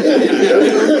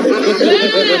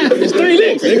 It's 3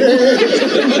 licks. That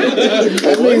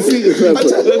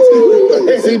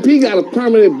nigga CP got a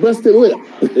permanent busted lip.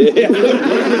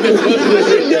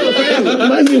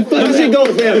 That shit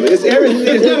goes family. It's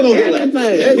never gonna get like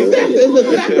it's a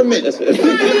sacrament.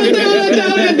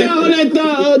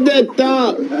 That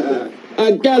dog.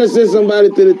 I gotta send somebody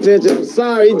to the detention. I'm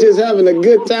sorry, he's just having a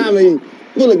good time and he's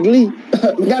full of glee.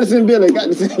 Gotta send Billy,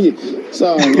 gotta send you.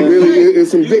 Sorry, man. Really,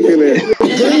 it's some dick in there. Glee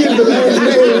is the last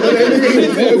name of that nigga.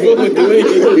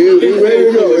 He's ready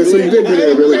to go. It's some dick in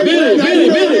there, Billy.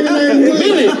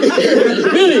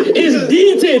 Billy, it's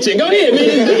detention. Go ahead,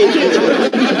 man.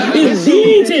 It's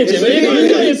detention, man. Go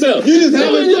enjoy yourself. You just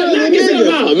having fun with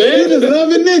niggas. Out, man. You just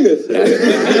loving niggas. That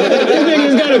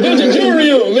nigga's got a bunch of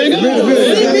jewelry on, man. Go on, man.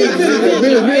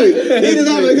 Billy. He just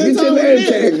having a good Get your time with name niggas.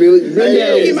 tag, Billy.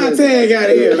 Get my tag out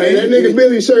of here, Hey, that man. nigga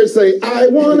Billy shirt say, I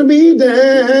wanna be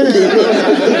down.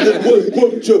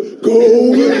 What you go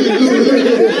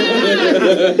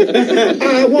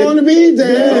I wanna be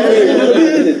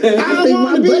down. I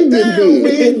wanna be down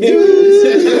with you.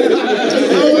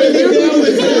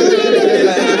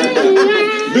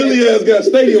 Billy has got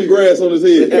stadium grass on his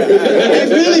head.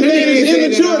 Billy made his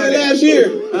immature than last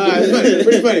year.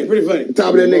 It's funny, pretty funny.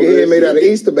 Top of that nigga head made out of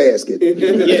Easter basket. Yeah,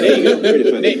 there you go,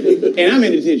 pretty funny. And I'm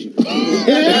in detention. We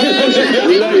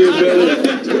love you, Billy.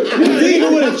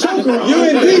 Even with a choker on. You're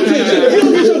in detention. You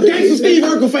don't get your gangster Steve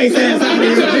Urkel face ass out of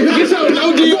here.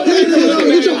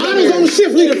 Get your honors on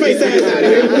shift leader face ass out of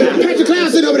here. Patrick Clown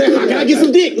sitting over there. Can I get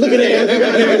some dick? Look at that.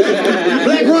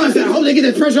 Black Ron said, I hope they get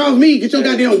that pressure off me. Get your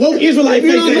goddamn woke Israelite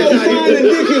face ass out of here.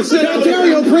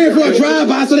 Donterio praying for a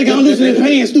drive-by so they can loosen their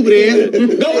pants, stupid ass.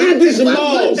 Go eat this some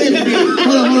balls. Hold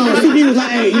on. CB was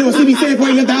like, hey, you know what CB said before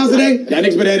he left the house today? That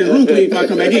nigga's better have his room clean if I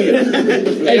come back in here.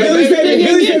 Hey, Billy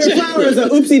said the flower is a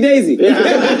oopsie daisy. Hey,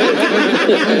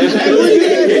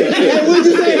 what'd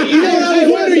you say? You know what I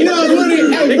was wondering?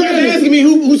 Hey, Brent asking me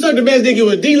who sucked the best dick. It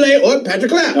was D-Lay or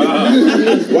Patrick Clown. Wow.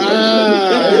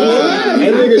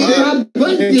 That nigga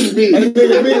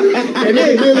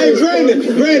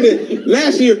Hey, Brandon,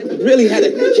 last year really had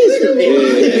a kiss to me.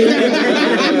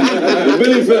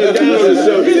 Billy fell down on the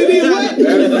show. Billy did what?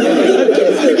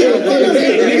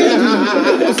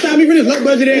 Stop me for this low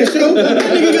budget ass show. That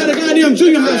nigga got a goddamn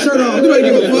junior high shirt on. Nobody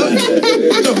give a fuck.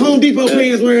 Some Home Depot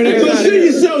pants wearing ass. Go shoot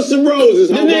yourself some roses.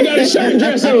 This nigga got a shirt and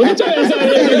dress on. Get your ass out of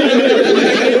here.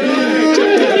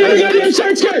 You got a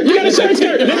shirt skirt. You got a shirt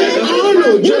skirt.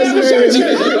 Arnold You got a shirt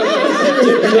skirt.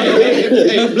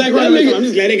 Hey, Black Rock, I'm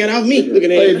just glad they got off me. Look at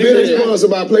that. Hey, Billy sponsored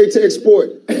by Playtech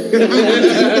Sport.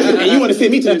 Hey, you want to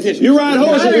send me to the detention? You ride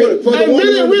horses. Hey,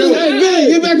 Billy,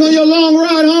 get back on your long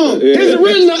ride home. His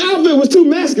original outfit was too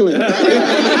masculine. This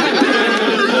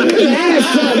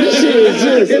shit is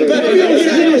just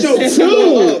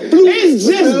it's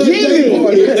just giving.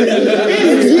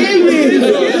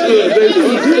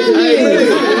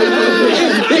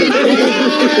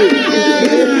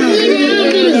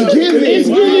 It's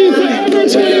giving forever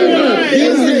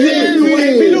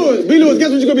 21. B. Lewis, guess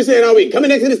what you're gonna be saying all week? Coming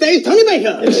next to the stage, Tony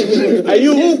Baker. Hey,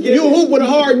 you hoop with a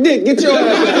hard dick. Get your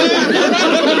ass.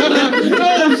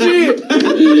 Oh shit! That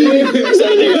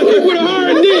nigga hoop with a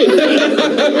hard dick.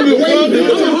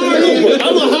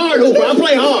 I'm a hard hooper. I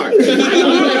play hard.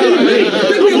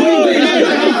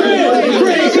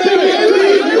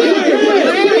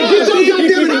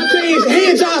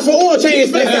 Hand jobs for oil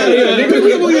change face out of here. Nigga,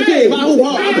 put on your team. I hoop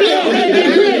hard.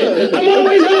 I'm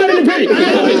always hard in the paint.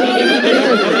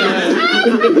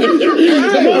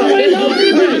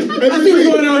 I see what's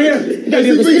going on here. You got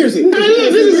this conspiracy.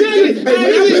 This is exactly. Hey, I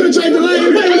penetrate the lane.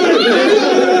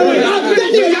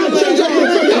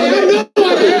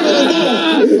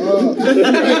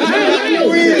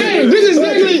 This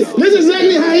is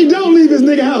exactly how he don't leave his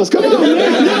nigga house. Come on, man.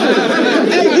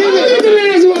 Hey, give me the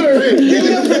last word.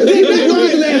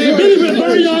 Billy better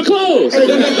burn y'all clothes.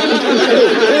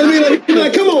 Be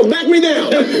like, come on, Back me down.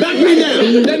 Back me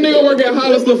down. That nigga work at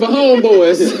Hollister for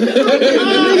homeboys.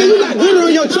 Nigga, you got glitter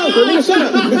on your choker. Nigga, shut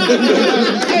up.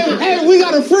 Hey, we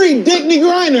got a free Dickney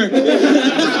Griner.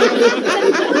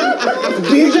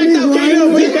 Dickney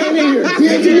Griner.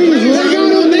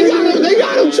 They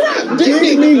got him trapped.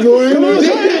 Dickney Griner.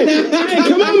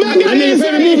 Come on, back in. I need your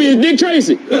favorite movie is Dick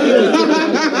Tracy.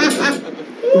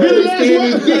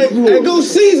 Hey, go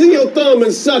season your thumb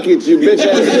and suck it, you bitch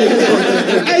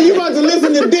ass. Hey, you about to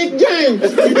listen to Dick James.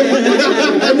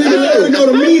 That nigga never go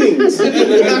to meetings. We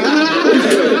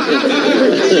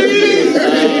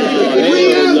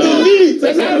have the meetings.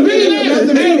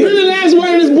 Really last word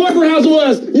in this boyfriend house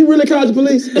was, you really called the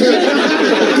police? Hey,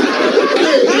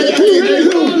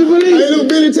 little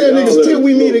Billy tell niggas till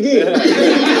we meet again.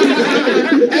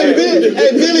 Hey,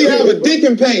 Billy have a dick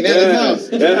and paint at his house.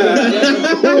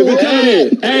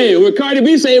 Hey, when Cardi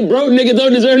B say broke niggas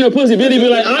don't deserve no pussy, Billy be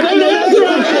like, I know that's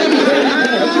right.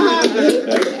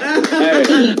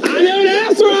 I know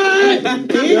that's right.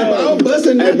 I'm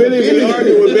busting Hey, Billy be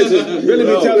arguing with bitches. Billy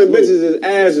be telling bitches his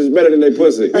ass is better than their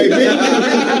pussy. Hey, Billy. I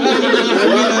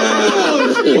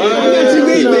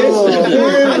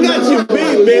got you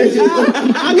beat, bitch.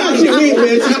 I got you beat,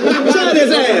 bitch. Try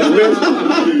this ass, bitch.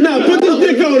 Now put this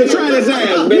dick on and try this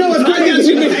ass, bitch. You know what's crazy? I got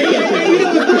you beat. Hey,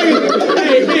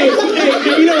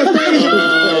 you know what's crazy?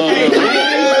 Hey,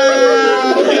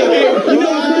 you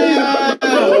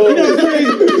know what's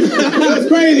crazy? What's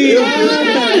crazy?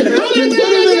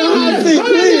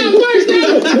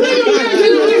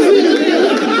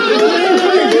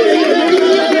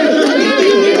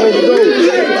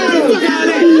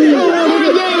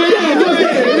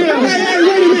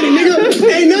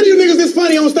 Ain't none of you niggas this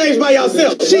funny on stage by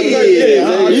yourself.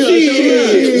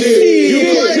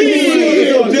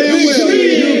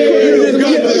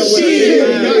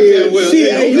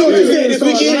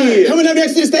 Coming up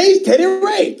next to the stage, Teddy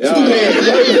Ray.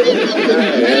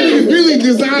 Really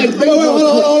designed.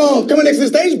 Hold on. Coming next to the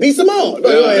stage, B. Simone.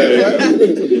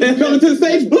 Coming to the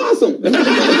stage, Blossom.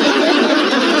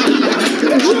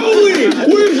 Joey!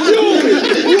 Where's Joey?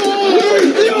 Where's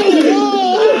Joey?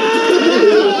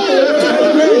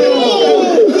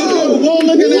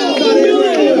 Looking out.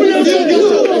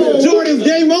 Jordan's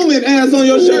gay moment ass on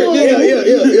your shirt. Yeah.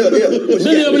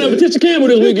 Billy opened up a Tisha Campbell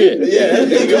this weekend. Yeah,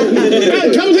 there you go.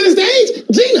 Hey, coming to the stage,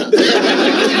 Gina.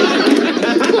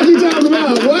 What you talking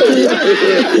about? What?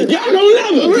 Y'all don't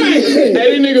love her. Right. Hey,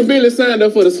 this nigga Billy signed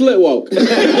up for the slut walk.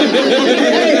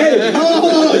 Hey, hold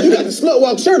on. You got the slut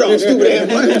walk shirt on, stupid ass.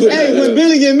 Hey, when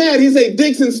Billy get mad, he say,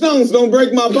 "Dicks and stones don't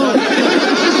break my bones."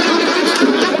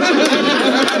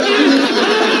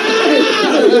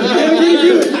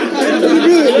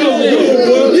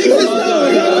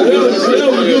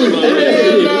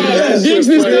 Dicks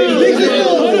and stones.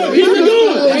 Hold up, keep it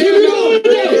going.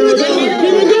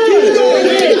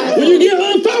 Hey, when you get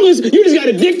unfocused, you just got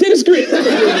to dick to the script.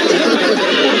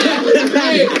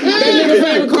 Hey, that nigga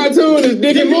favorite cartoon is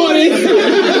Dick and Morty.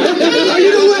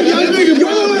 You know what?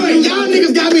 Y'all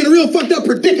niggas got me in a real fucked up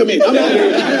predicament. I'm out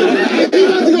here. He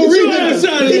about to go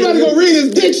read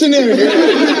his dictionary.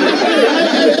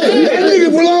 That nigga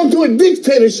belong to a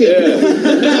dictatorship.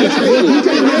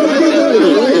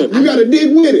 You gotta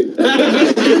dig with it.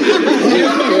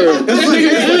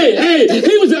 Hey,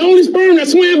 he was the only sperm that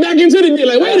swam back into the dick.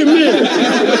 Like, wait a minute.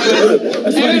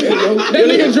 That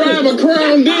nigga drive a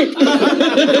Crown dick.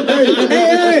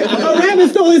 Hey, a rabbit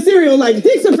stole his cereal. Like,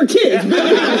 dicks are for kids.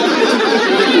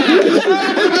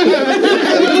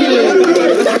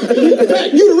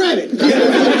 You the rabbit.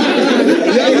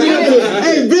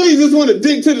 Hey, Billy just want to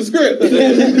dick to the script.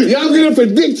 Y'all get up for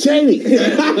Dick Cheney.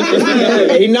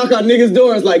 Hey, he knock on niggas'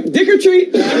 doors like, dick or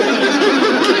treat? Hey,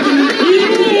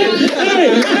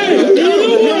 you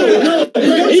know what?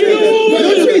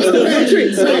 No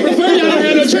treats. I prefer y'all don't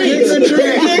have no treats.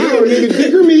 Nigga,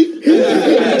 dick or meat.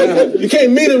 You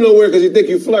can't meet him nowhere because you think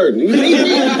you flirting. You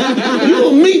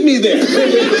gonna meet me there.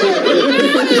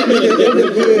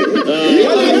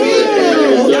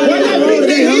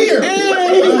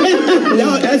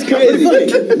 No, that's crazy.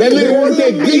 That nigga want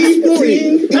that Geek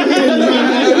Gotti.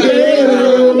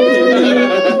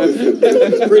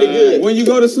 That's pretty good. When you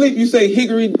go to sleep, you say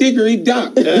hickory dickory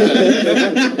dock. That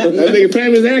nigga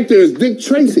famous actor is Dick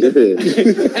Tracy.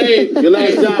 Hey, your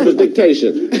last job was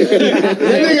dictation. That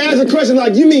nigga asked a question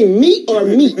like, you mean meat or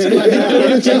meat? Like,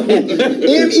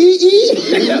 M-E-E?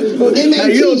 Or M-A-T?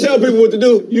 Hey, you don't tell people what to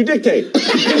do, you dictate.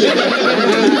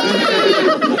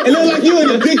 It looks like you in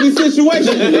a dicky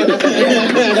situation.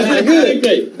 That's good.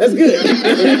 That's good.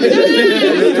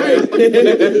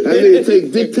 nigga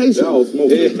take dictation.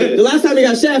 The last time he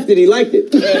got shafted, he liked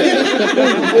it.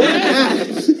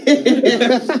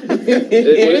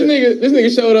 This nigga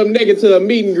showed up naked to a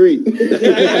meet and greet.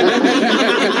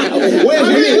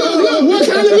 What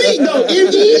kind of meat though?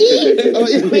 M-E-E or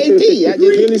M-A-T?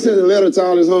 Then he sent a letter to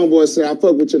all his homeboys saying, I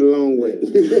fuck with you the long way.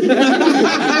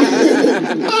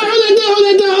 Hold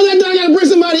that down. I gotta bring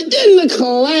somebody in the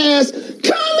class.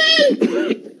 Coming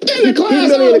in the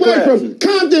class all the way from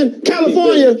Compton,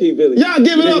 California. Y'all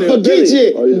give it up for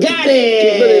Geechie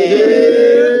Gotti.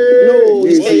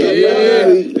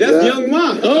 That's Young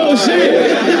Ma. Oh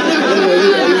shit.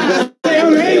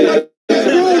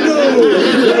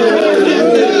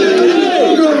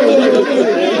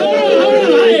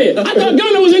 I thought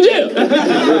Gunner was in jail.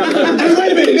 Hey,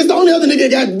 wait a minute. This the only other nigga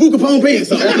that got Kapone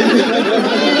pants on.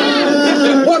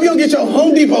 Boy, if you don't get your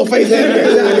Home Depot face out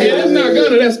here. That's not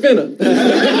Gunner, that's Finna.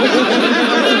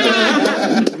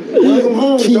 Welcome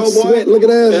home, boy. Look at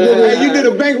that. Hey, you did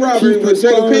a bank robbery with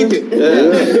Jada Pinkett.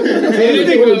 This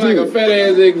nigga look like a fat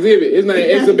ass exhibit. His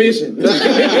name Exhibition.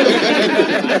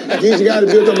 Geechie got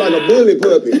built up like a bully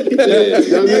puppy.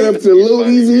 Y'all get up to Lil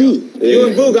Easy. You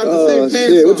and Boo got the same pants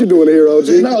shit. on. What you doing here, OG?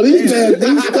 No, these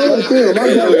stole film.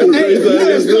 I got them. Hey,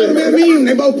 that's Spider-Man meme.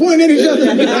 They both pointing at each other.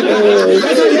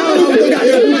 That's how y'all know they got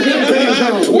your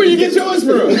pants on. Where you get yours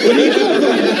from?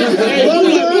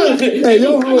 Hey,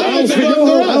 your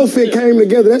whole outfit came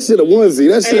together. That shit a onesie.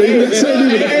 That shit.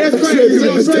 That's crazy.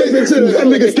 That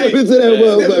nigga stepped into that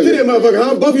motherfucker.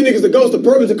 Huh? Both you niggas the ghost of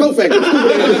Purvis and Co-Factor.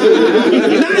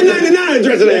 $9.99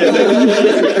 dressing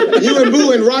ass. You and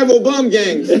Boo in rival bum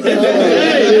gangs.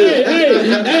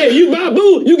 Hey, you buy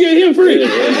Boo, you get him free.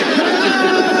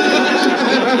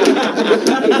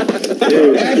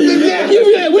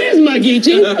 You like, where's my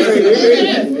Geechie?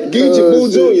 Geechie Boo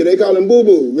Jr. They call him Boo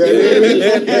Boo.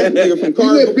 Nigga from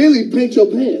You let Billy pinch your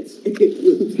pants.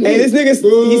 Hey, this nigga,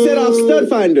 he set off stud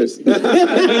finders. Stud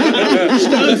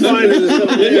finders is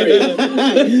hilarious.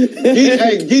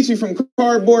 Hey, Geechie from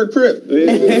Cardboard Crip. Put him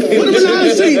in the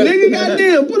hot seat, nigga.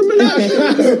 Goddamn, put him in the hot seat.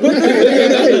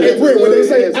 Hey, Brent, when they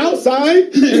say outside.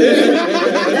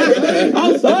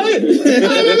 Outside?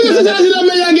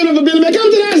 Y'all give it up for Billy, man.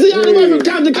 Come to the IC all the way from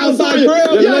Compton, California.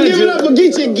 Y'all give it up for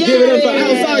Geechie Gotti. Give it up for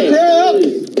outside crib.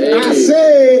 I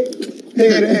said.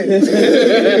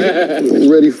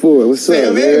 Ready for it. What's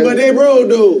up, man? But they roll,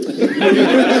 dude. You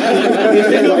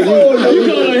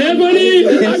call a heavily?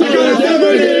 I call a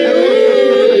heavily.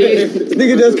 This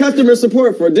nigga does customer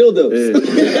support for dildos.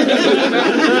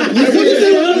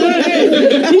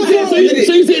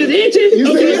 So you said it's itchy?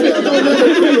 Okay.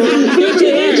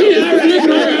 Itchy.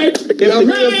 All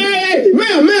right.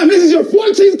 Ma'am, this is your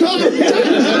 14th call.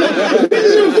 This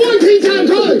is your 14th time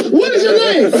calling. What is your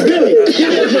name? Billy.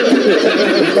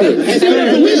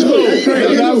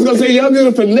 I was gonna say y'all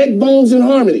good for neck bones and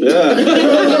harmony.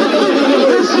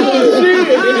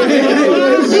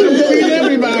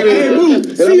 Everybody. Hey, Boo.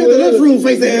 See you at the lunchroom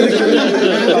face ass.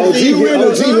 OG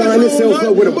line himself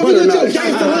up with a butter knife.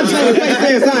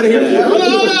 Hold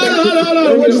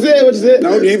on. What you said? No,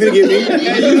 you ain't finna get me.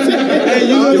 Hey,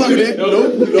 you don't fuck that.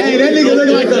 Nope. Hey, that nigga look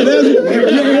like the lesbian.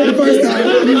 You never heard the first time.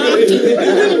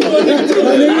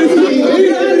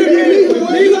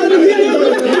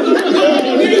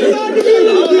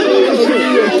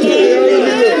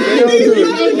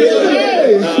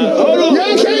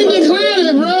 Y'all can't declare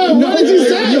it, bro. What did you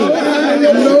say?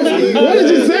 What did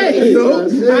you say?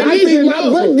 I think my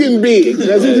butt getting big. You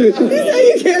say you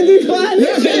can't decline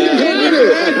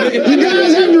it? You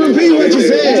guys have to repeat what you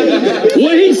said.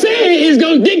 What he said is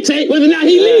going to dictate whether or not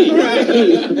he leaves. That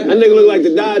nigga look like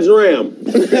the Dodge Ram.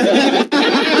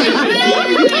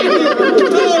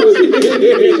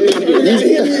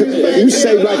 You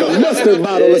shaped like a mustard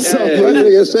bottle or something.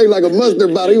 Nigga shaped like a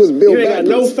mustard bottle. He was built You ain't got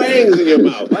no fangs in your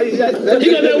mouth. He got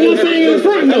that one thing in the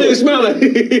front, though. That nigga smell like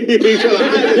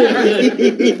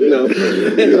no.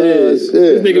 Shit.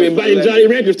 This nigga been biting Johnny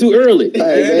Ranchers too early.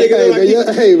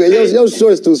 Hey, man, your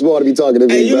short's too small to be talking to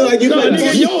me, Hey, you bro. look like you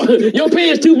Your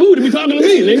pants too boo to be talking to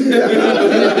me, nigga.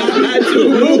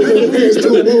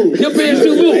 Your pants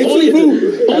too boo.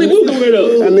 Only boo can wear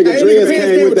those. That nigga dreads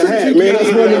came with the hat, man.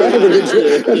 That's one of the dreads.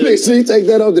 That nigga, see, you take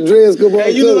that off, the dreads come off.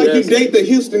 Hey, you look like you date the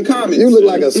Houston Comets. You look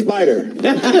like a spider.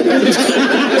 That's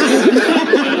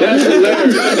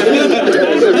hilarious.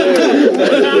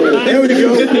 There we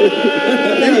go.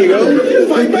 There you go.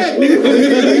 Fight back, nigga.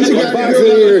 Boxing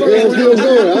here, man. I'm still going. I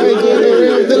ain't going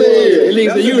nowhere. I'm still here.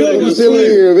 I'm still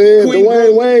here, man.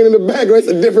 Dwayne Wayne in the back. That's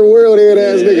a different world head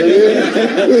ass nigga,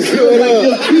 man. What's going on?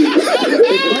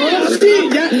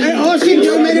 Oh shit,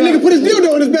 you made a nigga put his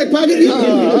dildo in his back pocket.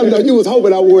 I know you was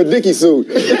hoping I wore a Dickie suit.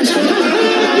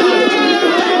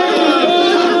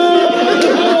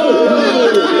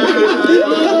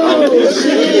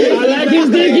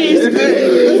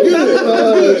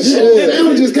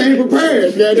 Sam just came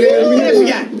prepared.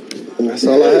 Goddamn. That's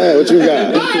all I had. What you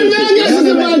got? All right, man. I got to send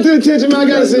somebody to the attention, man. I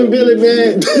got to send Billy,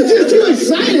 man. You just too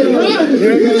excited, bro.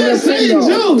 You just saying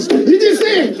jokes. You just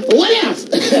saying, what else?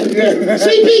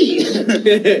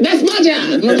 CP. That's my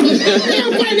job. I'm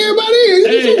fighting everybody in.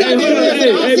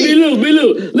 Hey,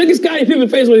 B-Lou. Look at Scottie Pippen's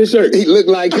face with his shirt. He looked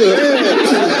like him. Look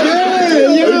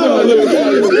at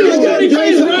Scottie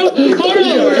face, bro. Hold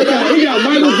on. He got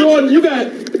Michael Jordan. You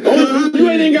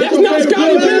ain't even got. That's not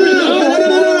Scottie Pippen.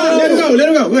 Let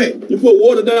him go. Wait. You put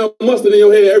watered down mustard in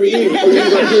your head every evening. Come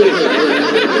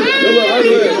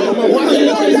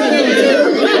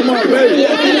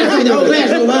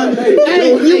on, baby.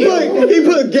 He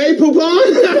put gay poop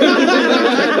on?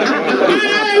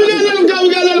 Hey, we gotta let him go. We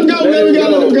gotta let him go, man. We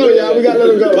gotta let him go, y'all. We gotta let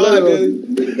him go. Bye, Billy.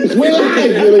 We're live,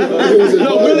 Billy.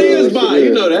 No, Billy is bi.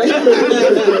 You know that.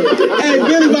 Hey,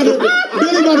 Billy about to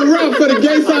rap for the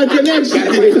gay side connection.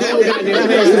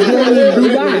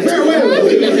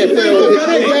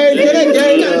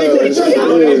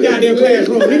 Goddamn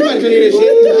classroom. Anybody can hear this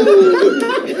shit.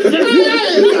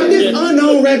 This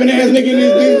unknown rapping ass nigga in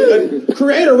this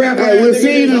creator rapper. Hey, we'll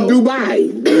see you in Dubai. All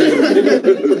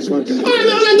right,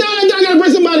 man. I gotta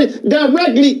bring somebody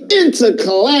directly into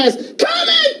class.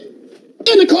 Coming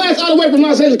in the class all the way from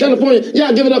Los Angeles, California.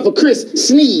 Y'all give it up for Chris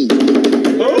Sneed.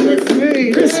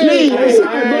 Chris Sneed.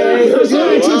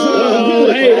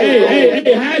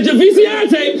 Hey, hide your VCR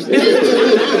tapes. The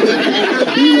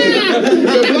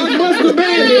blockbuster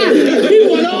band. He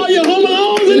want all your Home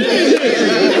Alones and everything.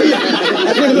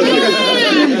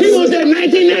 He wants that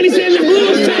 1997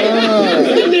 blues tape.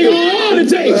 That nigga want all the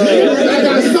tapes. I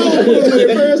got soul food in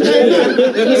the first name.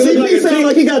 CP sound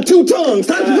like he got two tongues.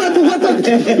 That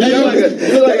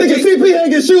nigga CP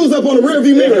hang his shoes up on the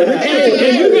rearview mirror.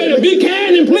 Hey, you better be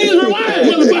kind and please rewind,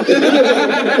 motherfucker.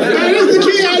 Hey, this is the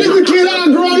kid I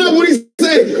grown up when he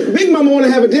say, Big Mama want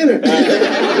to have a dinner. Big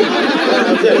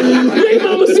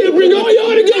Mama said bring all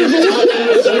y'all together for one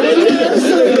last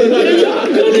Sunday. And y'all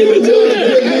couldn't even do that.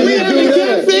 We having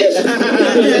catfish.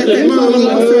 Big Mama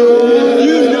loves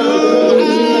you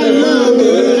know I love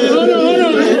you. Hold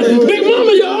on. Big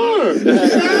Mama, your arm.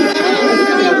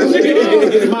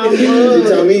 You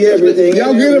tell me everything.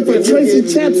 Y'all get it for Tracy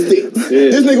Chapstick.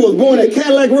 This nigga was born at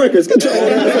Cadillac Records. Get your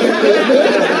ass.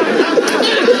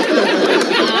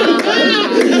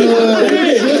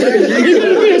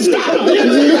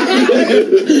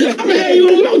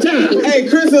 Hey,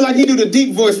 Chris look like he do the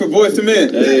deep voice for Boys to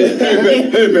Men. Hey,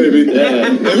 baby.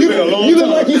 You look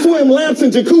like you swim laps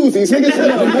in jacuzzis. Nigga, shut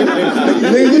up.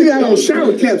 Nigga, you got on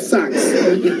shower cap socks.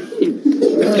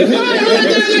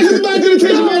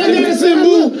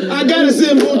 I gotta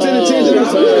send Boo to the attention.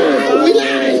 We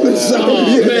live.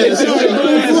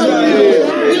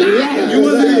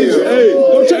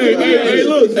 Hey,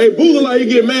 look. Hey, Boo look like he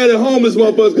get mad at homeless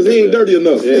motherfuckers because he ain't dirty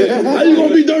enough. How you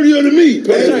gonna be dirtier than me?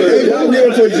 Hey, I'm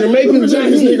here for Jamaican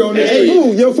James nigga on Hey,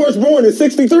 Boo, your firstborn is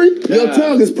 63? Your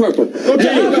tongue is purple.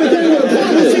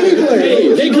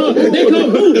 They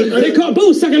call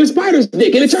Boo sucking a spider's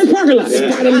dick in the church parking lot.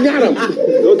 Spiders got him.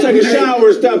 Go take a shower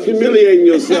and stop humiliating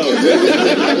yourself.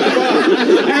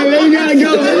 Hey, man, you gotta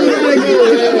go.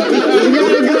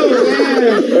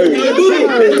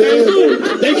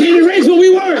 They can't erase what we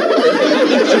were.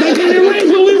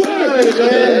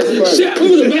 Shit, we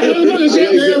was a bad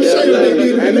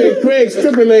motherfucker. And then Kraig's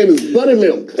stripper name is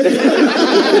Buttermilk.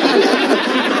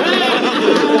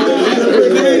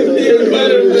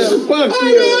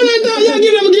 Y'all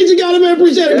give them a Geechie Gotti, man.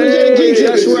 Appreciate it, Geechie.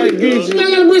 That's right, Geechie. I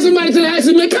gotta bring somebody to the high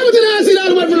seat, man. Coming to the high seat all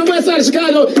the way from the west side of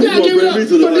Chicago. Y'all give it up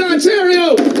for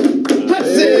donterio. I'm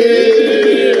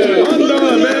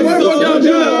done, man. What the fuck y'all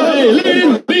doing? Hey, look at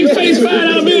this big face fine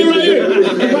out being right here. Your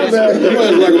ass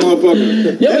like a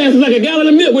motherfucker. Your ass is like a gallon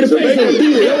of milk with a face on it.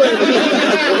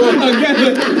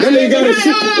 That nigga got a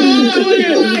shit.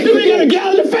 You ain't got a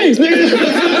gallon of face, nigga.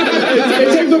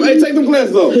 Take them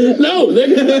glasses off. No,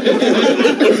 nigga.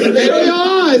 Show your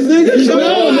eyes, nigga.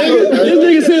 No, nigga. This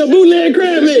nigga said bootleg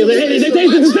crab meal. They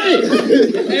tasted the same.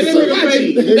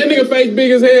 That nigga face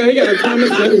big as hell. He got a Thomas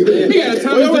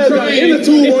the train. Inner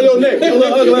tube on your neck.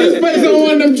 His face on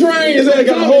one of them trains. He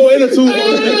got a whole inner tube on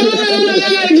his neck. I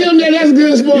gotta give him that. That's a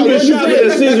good sport. You been shot at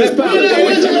a Caesar's Palace.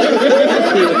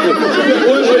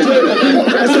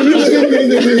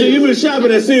 You been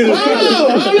shopping at Caesar's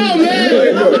Palace. Hold on, man.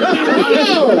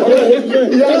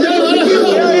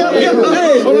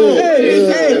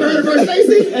 Hey,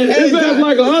 It sounds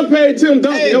like an unpaid Tim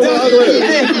Duncan.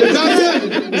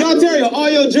 Donterio, all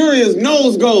your jewelry is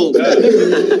nose gold.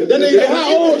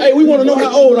 How old? Hey, we want to know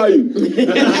how old are you?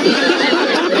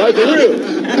 Like for real.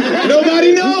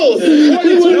 Nobody knows. What do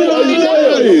you want to know how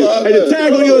old are you? And the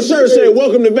tag on your shirt said,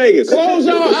 "Welcome to Vegas." Close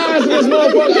your eyes to this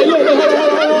motherfucker. Hey, look,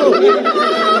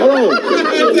 hold on.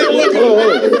 Hey,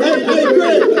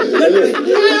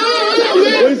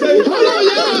 Kraig. Hold on,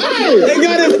 y'all. Hey. They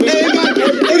got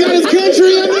his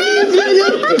country underneath, nigga.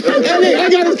 They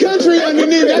got his country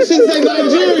underneath. That shit say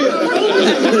Nigeria.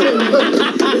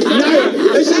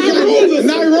 That shit say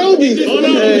Nairobi. Hold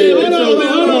on, man.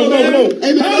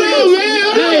 Hey, man.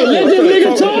 Hey, let this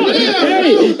nigga talk.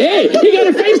 Hey, he got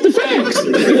to face the facts.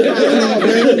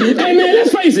 Hey, man,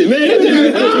 let's face it, man. This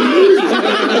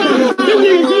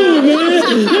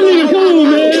nigga cool,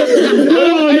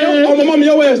 man. On my mama,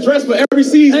 your ass dressed for every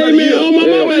season. Hey, man, on my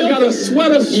mama, ass got a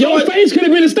sweater. Your face could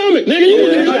have been a stomach,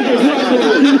 nigga.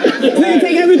 Nigga,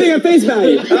 take everything at face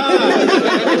value.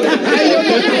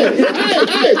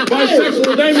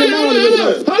 Bisexual Damien Marley.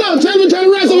 Hold on, turn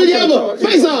around so we can have a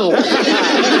face off.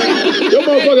 Your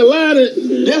motherfucker lied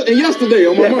yesterday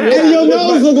on my mama. Hey, your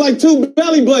nose look like two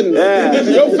belly buttons.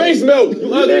 Your face melted.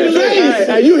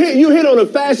 You hit on a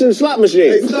fashion slot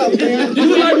machine.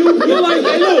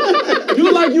 You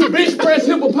look like you bench press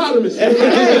hippopotamus.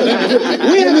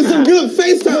 We having some good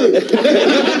FaceTime.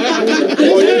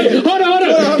 Hey, hold on.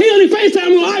 He only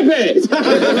FaceTime on iPad.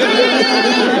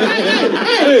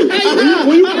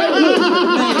 When you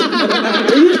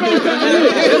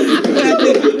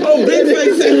Oh, big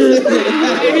face.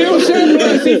 Hey, you don't share the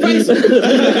see face.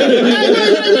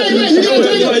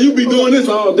 You be doing this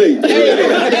all day.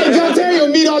 Hey, donterio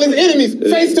meet all his enemies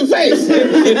face to face.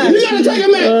 You gotta take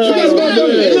him out.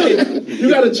 You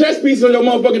got a chest piece on your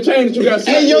motherfucking chain that you got.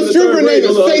 Hey, your stripper name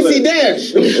is Facey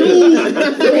Dash. Your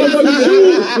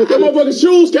motherfucking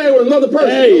shoes came with another person.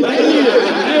 Hey,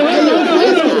 hold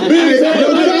on.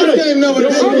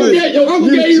 Your uncle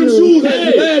gave you them shoes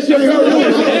last year. You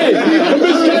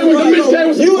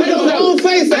had your own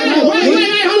face.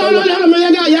 Wait, hold on,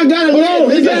 man. Y'all got it.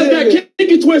 His ass got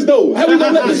kinky twist though. How we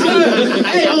gonna let this slide?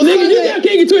 Hey, nigga, you got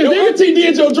kinky twist. Your auntie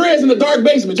did your dreads in the dark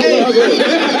basement. Right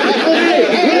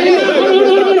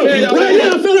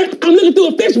now, I feel like I'm looking through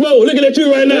a fishbowl looking at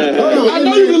you right now. I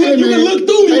know you can look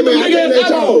through me. I can't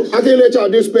let y'all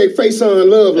disrespect face on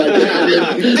love like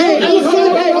that. Hey, on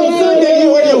Sunday,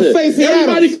 you wear your face.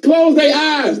 Everybody close their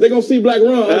eyes. They gonna see Black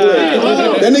Ron.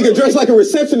 That nigga dressed like a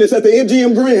receptionist at the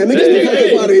MGM Grand.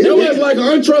 Nigga, your ass like an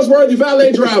untrustworthy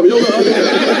valet driver.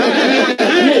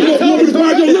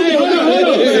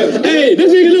 Hey,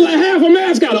 this nigga look like half a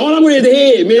mascot. All I'm with is the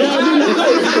head, man.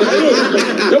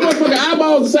 Your motherfucking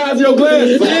eyeballs the size of your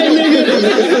glasses. Hey, nigga.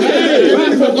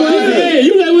 Hey,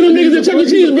 you like one of them niggas that Chuck E.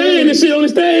 Cheese band and shit on the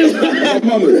stage.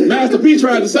 Mama, Master P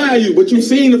tried to sign you, but you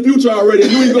seen the future already.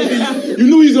 You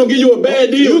knew he was gonna give you a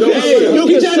bad deal.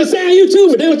 He tried to sign you too,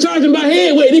 but they were charging by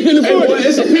head weight. They couldn't afford it.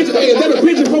 It's a picture. Hey, is that a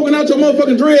picture poking out your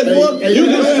motherfucking dreads, boy? You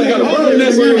gotta burn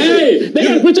that shit. Hey, they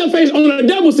gotta put your face on a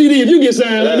double CD if you get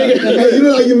signed. Like, nigga. Hey, you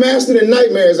look like you mastered in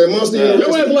nightmares at Monster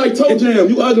University. Your ass like Toe Jam.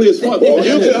 You ugly as fuck. You look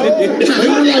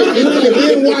like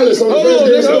Ben Wallace on the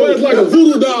first your ass like a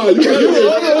voodoo doll. You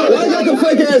like a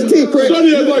fake ass teeth, Kraig.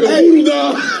 Sonny ass like a voodoo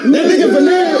doll. That nigga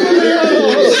Vanilla.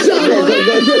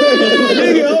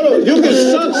 Nigga, hold on. You can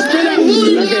suck, spit out.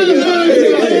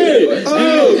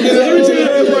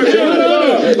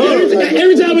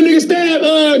 Every time a nigga stab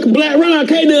Black Ron,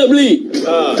 K-Dub bleed.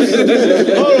 Hold on,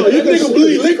 you nigga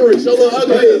bleed licorice. Your little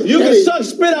ugly. You can suck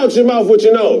spit out your mouth with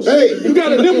your nose. Hey, you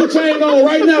got a nipple chain on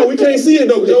right now. We can't see it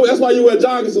though. That's why you wear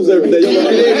jogging suits every day.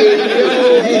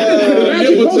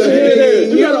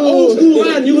 You got an old school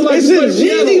line. You look like this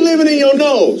genie living in your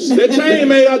nose. That chain,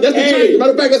 man. That's the chain.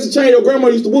 Matter of fact, that's the chain your grandma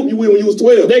used to whoop you with when you was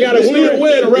 12. They got a warrant.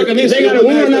 They got a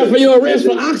warrant out for your arrest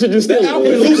for oxygen still.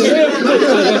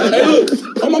 Hey, look.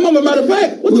 Oh, my mama, matter of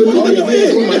fact, what the fuck are your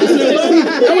head?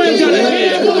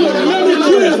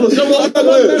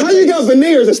 How you got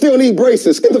veneers and still need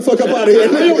braces? Get the fuck up out of here.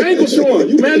 Your ankle showing.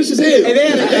 You managed his head. He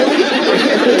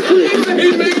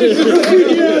made this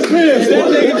freaky ass pants. That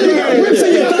nigga got rips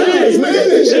in your thighs, man.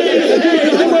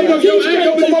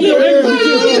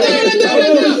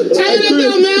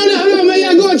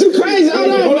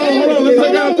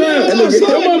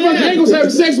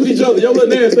 Having sex with each other, your little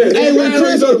nasty. Hey, when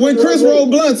Chris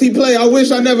rolled blunts, he played I Wish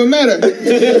I Never Met Her.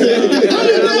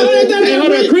 Hey,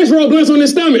 hold on, Chris rolled blunts on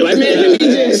his stomach. Like, man, let me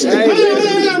just. Hold on, I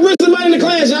gotta bring somebody in the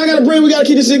class. Y'all we gotta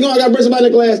keep this shit going. I gotta bring somebody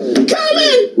in the class. Come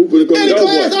in! In the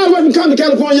class, all the way from Compton,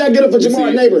 California, y'all get up for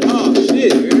Jamar neighbor. Oh,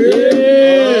 shit.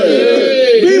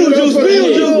 Beetlejuice.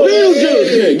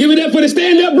 Give it up for the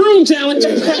stand-up broom challenge.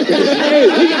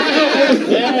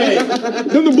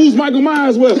 Them the boots Michael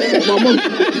Myers with.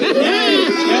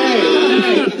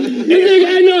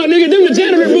 Nigga, them the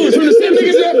janitor boots from the 70s.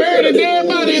 Niggas that buried a dead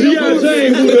body in the boots.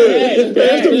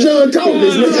 That's the them John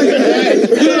Coffees.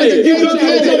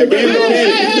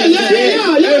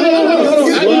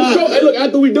 Hey, look,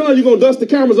 after we done, you gonna dust the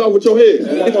cameras off with your head.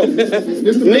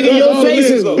 Nigga, your face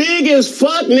is big as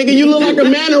fuck, nigga. You look like a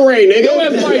manta ray, nigga.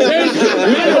 Manta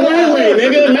ray,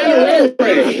 nigga. Manta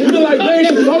ray. You look like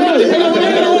Dave. Hold on.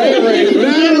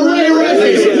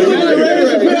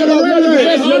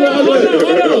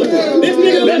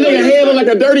 That nigga head look like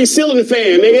a dirty ceiling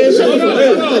fan, nigga.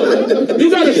 You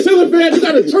got a ceiling fan, you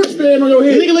got a church fan on your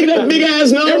head. Nigga, look at that big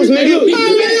ass nose, nigga. All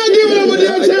right, man, y'all give it up with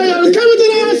donterio. Coming to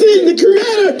the RC, the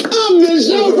creator of the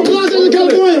show from Los Angeles,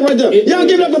 California, right there. Y'all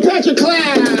give it up for Patrick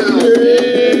Cloud.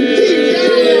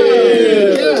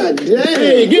 God damn.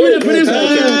 Hey, give it up for this.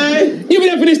 Give it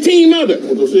up for this team mother.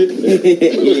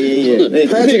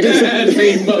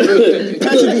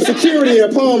 Patrick do security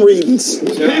at palm readings.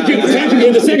 Patrick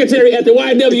is the secretary at the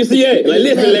YWCA. Like,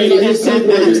 listen, ladies,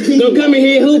 don't come in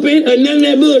here hooping or none of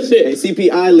that bullshit. Hey, CP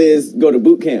eyelids go to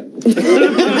boot camp. They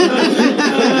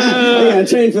gotta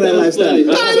train for that lifestyle. I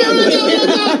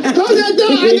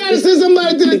gotta send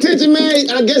somebody to the kitchen, man.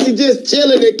 I guess he just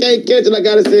chilling and can't catch it. I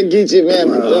gotta send Geechie, man.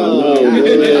 I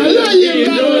love you,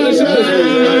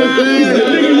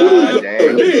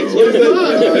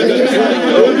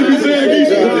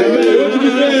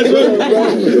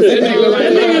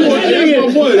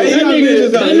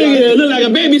 That nigga look like a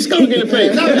baby skunk in the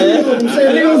face. That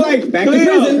nigga was like, back to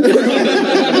prison.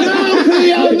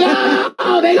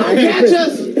 No, they gonna catch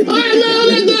us. All right, man,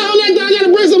 I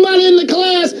gotta bring somebody in the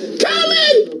class.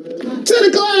 Coming to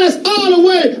the class all the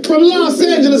way from Los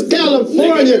Angeles,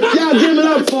 California. Y'all give it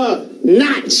up for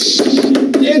Notch.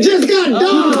 It just got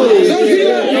done.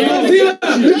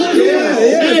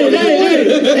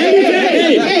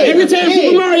 Hey, every time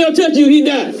Super Mario touch you, he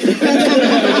dies.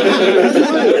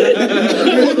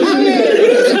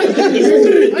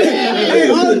 Hey,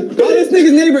 all this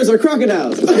nigga's neighbors are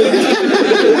crocodiles. You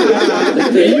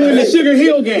in the Sugar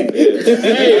Hill gang.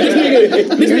 Hey,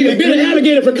 this nigga bit an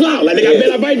alligator for clout. Like, I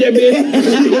bet I bite that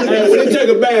bitch. When he take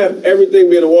a bath, everything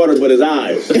be in the water but his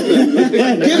eyes. Give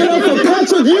it up for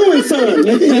Patrick Ewing, son.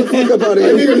 Fuck about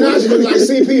it. Nigga Notch look like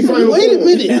CP final. Wait a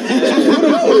minute. What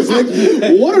are those,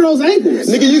 nigga? What are those ankles?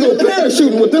 Nigga, you go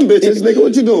parachuting with them bitches, nigga.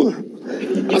 What you doing?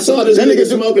 I saw this nigga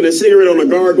smoking a cigarette on a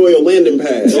gargoyle landing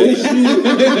pad.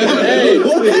 Hey,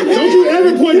 don't you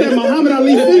ever point that Muhammad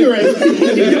Ali figure at me.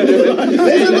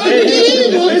 It's about to get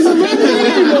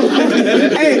evil.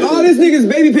 Hey, all this nigga's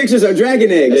baby pictures are dragon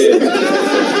eggs.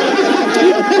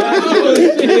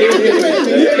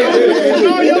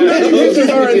 All your baby pictures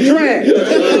are in drag. You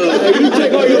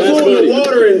take all your food in the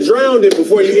water and drown it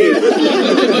before you eat it.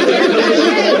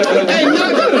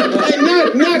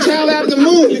 Knock out out the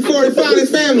moon before he found his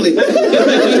family. Hey,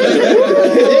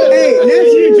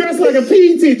 You dressed like a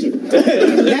PE teacher.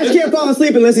 Natch can't fall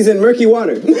asleep unless he's in murky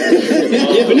water. If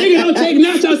a nigga don't take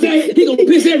Notch outside, he gonna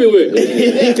piss everywhere.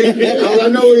 All I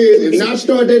know is, if Notch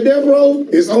start that death roll,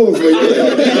 it's over for you.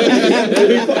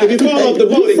 If you fall off the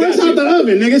boat, he Fresh got out the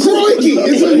oven, nigga. Crikey,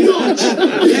 it's a Notch.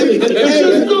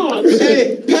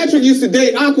 Hey, Patrick used to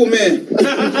date Aquaman.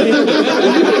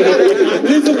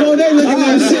 Lisa Bonet looking at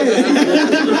that shit.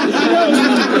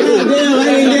 Damn, I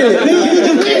didn't get it.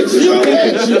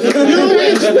 You're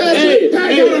rich, Patrick.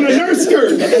 Pack it on a nurse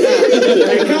skirt.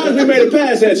 Hey, Cosby made a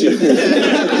pass at you. It's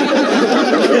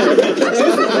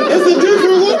a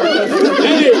different world.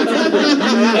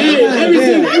 Hey,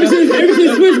 ever since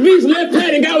Switch Beats left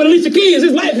Pat and got with Alicia Keys,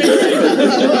 his life is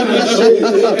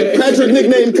Patrick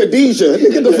nicknamed Khadijah.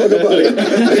 Get the fuck about it.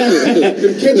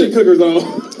 The kitchen cookers on.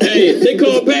 Hey, they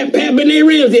call Pat Benet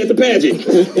Ramsey at the pageant.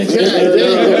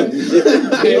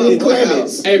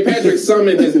 Hey, Patrick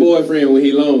summoned his boyfriend when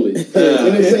he lonely. Hey,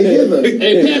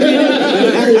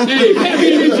 Pat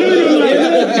be in his journal like,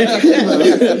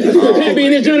 Pat be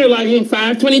in his journal like,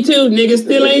 522, nigga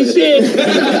still ain't shit.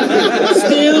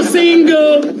 Still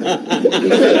single. Keep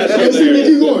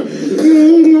going.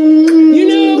 You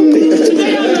know,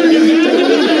 today I'm learning,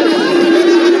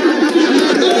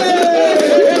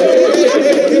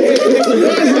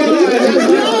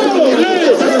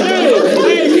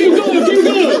 Hey, keep going.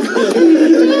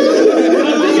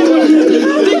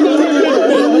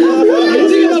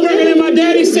 I'm working at my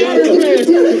daddy's Saturday press.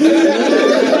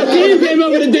 He came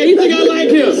over today. He think I like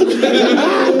him. I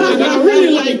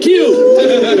really like you.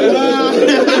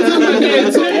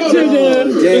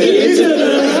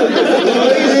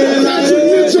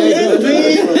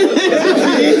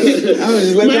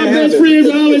 My best friend's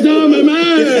always on my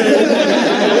mind.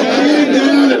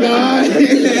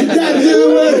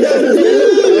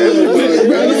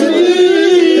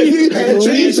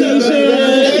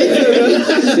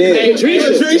 Hey,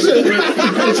 Trisha.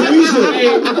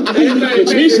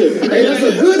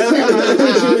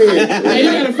 Hey,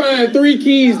 you gotta find 3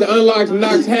 keys to unlock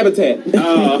Knox habitat.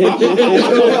 Oh,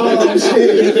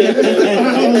 shit.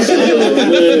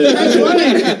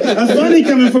 That's funny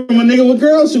coming from a nigga with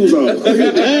girl shoes on.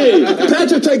 Hey,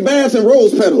 Patrick take baths in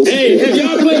rose petals. Hey, have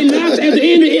y'all played Knox at the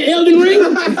end of Elden Ring?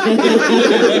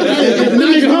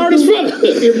 Nigga hard as fuck.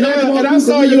 If not, I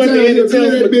saw you at the end of the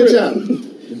bitch out.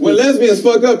 When lesbians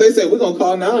fuck up, they say, we're gonna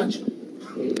call Naj.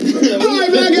 All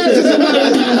right, man, I got you.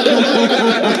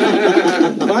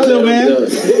 Bye, little man. I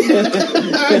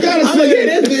gotta I'm gonna get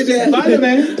that bitch ass. Bye, little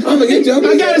man. I'm gonna get your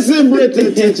I gotta send Brent to the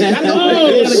attention.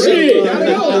 Oh, shit.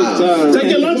 Take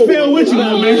your lunch pail with you, my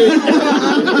man.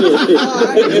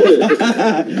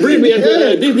 Brent be at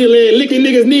Disneyland licking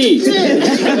niggas' knees. You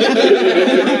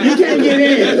can't get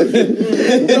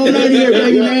in. Don't know you here,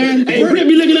 baby man. Hey, Brent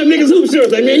be looking up niggas' hoop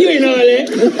shorts. Like, man, you ain't know all that.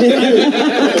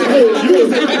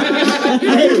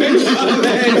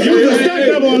 You was stuck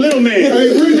up on little man.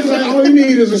 Hey, Bridget's like, all you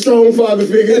need is a strong father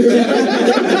figure. You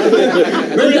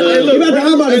about to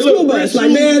hop about the school bus.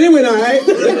 Like, man, they went all right.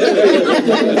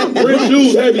 Brent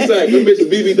shoes, heavy sack. Them bitches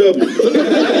BBW.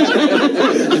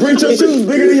 Bring your shoes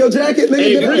bigger than your jacket, nigga.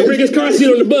 Hey, Brent bring his car seat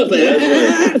on the bus.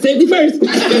 Like, safety first.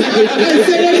 Hey,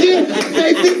 say that again.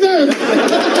 Safety first.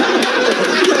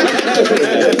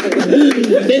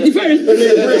 Safety first.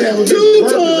 2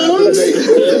 times.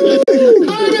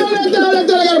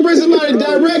 I gotta bring somebody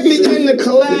directly in the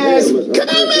class. Coming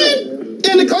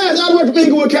in the class. I work from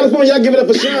Inglewood, California. Y'all give it up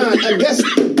for Sean. I guess.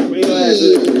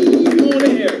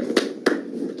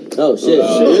 Oh, shit.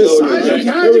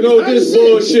 Here we go with this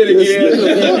bullshit again.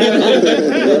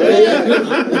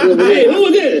 Hey, who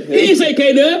was that? He didn't say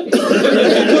K-Dub.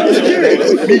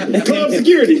 Club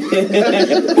security.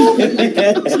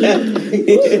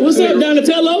 What's up,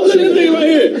 Donatello? Look at this nigga right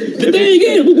here. The thing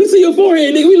is, we see your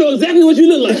forehead, nigga. We know exactly what you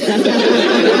look like.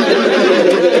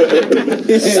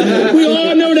 We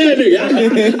all know that nigga.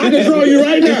 I can draw you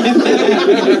right now.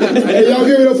 Hey, y'all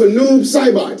give it up for Noob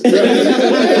Cybot.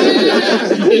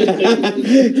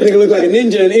 Nigga look like a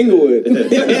ninja in Inglewood.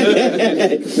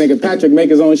 Nigga Patrick make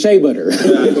his own shea butter.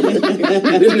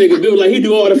 This nigga built like he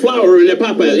do all the flour in that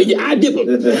Popeye. I dip him.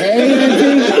 I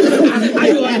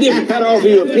dip him. How to offer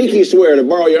you a pinky swear to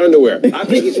borrow your underwear? I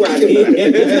pinky swear I can do that.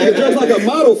 Nigga dressed like a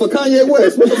model for Kanye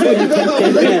West. What the fuck you got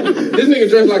on? This nigga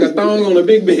dressed like a thong on a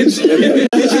big bitch.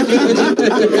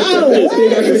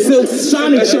 Silk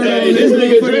Sonic shirt on. This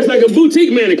nigga dressed like a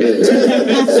boutique mannequin.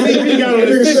 He got on a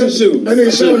fishing shoe. That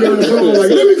nigga showed me on the phone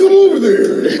like, let me come over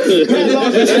there. He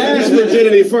lost his ass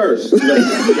virginity first.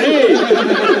 Hey,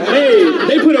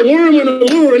 they put a worm on a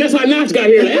lure, and that's how Knox got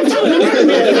here. That's how the worm,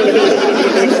 man.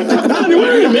 How the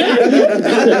worm, man.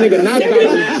 That nigga Knox got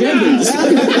on jeggings.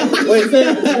 Wait, say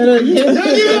that again.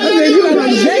 You got on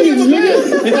jeggings, nigga.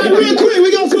 Real quick, we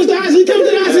gonna switch the IC. Come to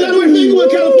the IC. I work from Inglewood,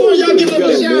 California. Y'all give it up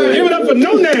for Sean. Give it up for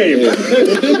no name.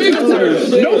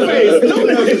 No face, no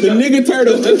name. The nigga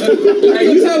turtle. Hey,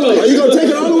 you tell him. Are you gonna take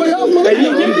it all the way off, man?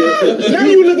 Now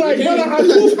you look like brother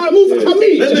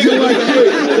Hamid. That nigga like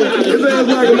his ass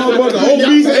like a motherfucker.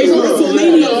 Obese.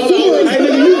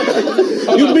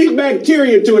 You beat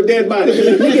bacteria to a dead body.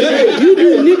 You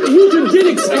do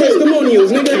eugenics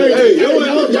testimonials, nigga. Hey,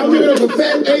 y'all give it up for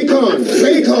Fat Akon.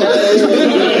 Akon.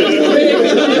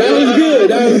 That was good.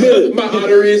 That was good. My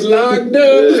arteries locked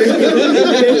up.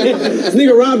 This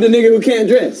nigga robbed a nigga who can't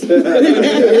dress. This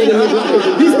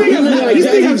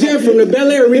nigga Jeff from the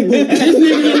Bel Air reboot. This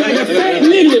nigga look like a fat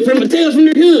nigga from the Tales from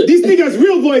the Hood. These niggas'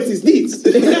 real voice is these.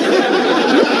 How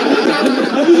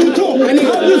do you talk? How do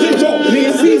you talk?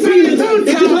 Nigga,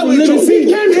 see,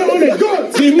 camera on the gun.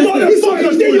 See,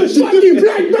 motherfuckers, they you fucking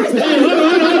black bastard.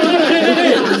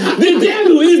 Hey. The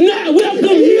devil is not welcome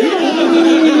here.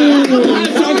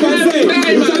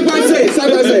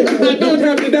 Side by say. I don't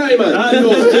have the diamond. I know.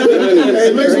 Hey,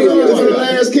 make some noise for the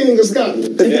last king of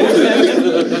Scotland. They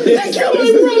killed my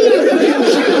brother.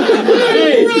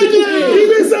 He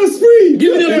been so free.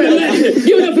 Give it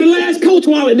up for the last coach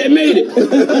wallet that made it.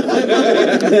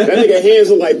 That nigga hands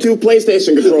look like 2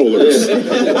 PlayStation controllers.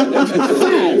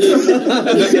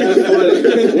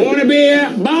 Wanna be a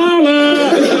baller?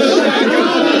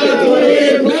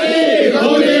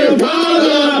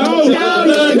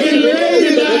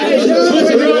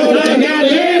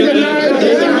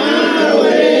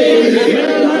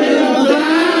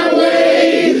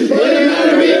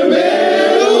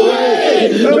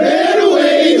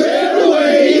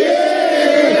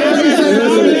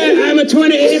 I'm a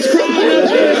 20-inch problem.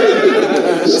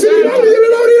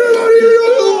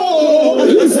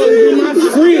 My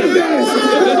friend.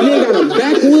 You ain't got a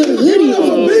backwood hoodie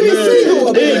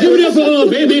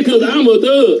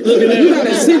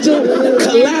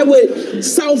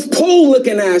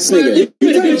ass nigga.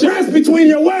 You take breath between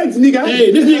your legs, nigga.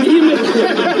 Hey, this nigga,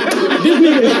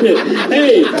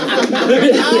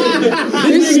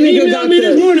 This nigga got the,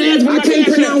 I can't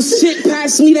pronounce shit.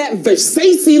 Pass me that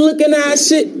Versace looking ass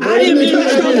shit. I didn't even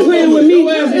stop playing with me.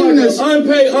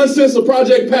 Unpaid, uncensored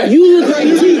Project Pat. You look like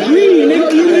you eat green,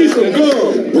 nigga. You need some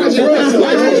gum.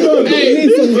 Hey,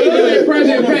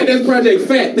 Project Pat, that's Project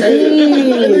Fat. That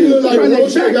nigga look like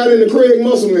Roach got in the Kraig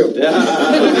muscle milk.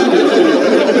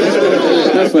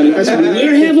 That's funny. That's funny.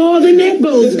 Where have all the neck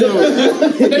bones gone?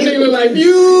 That nigga look like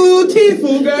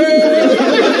beautiful girl.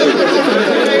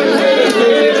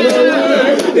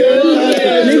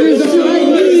 Niggas are like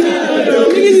me.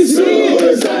 Niggas is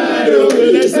suicidal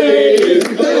when they say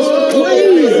that's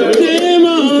crazy. Damn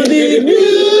all the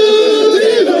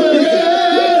beautiful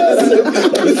girls.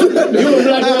 You and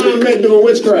Black Lion met doing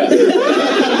witchcraft.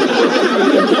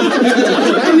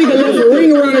 That nigga left a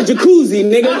ring around a jacuzzi,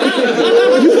 nigga.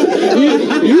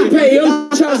 You pay your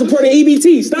child support at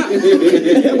EBT. Stop.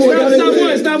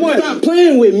 Stop what? Stop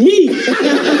playing with me. Stop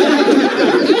playing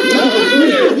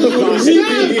with me.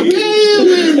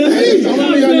 I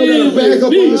know that back up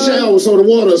on the shower so the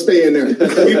water will stay in there. Hey,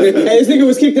 this nigga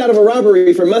was kicked out of a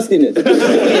robbery for muskiness.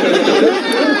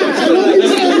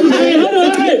 Hey, hold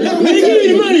on, hey, man, give me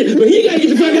the money, but he gotta get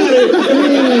the fuck out of here.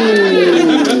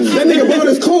 That nigga bought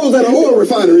his clothes at an oil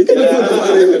refinery. Get the fuck out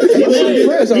of here.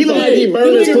 He looked like he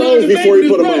burned his clothes before he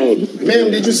put them on. Ma'am,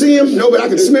 did you see him? No, but I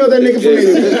could smell that nigga from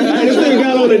anywhere. This nigga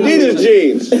got on Adidas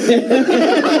jeans. Why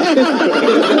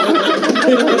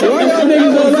y'all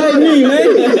niggas don't like me, man?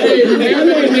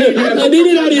 I did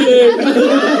it out of there. I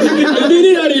did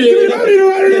it out of there.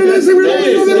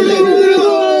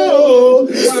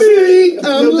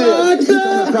 I'm locked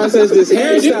up. Process this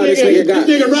hairstyle this nigga got.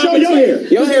 Show your hair.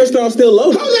 Your hairstyle still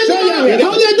low. Hold that down.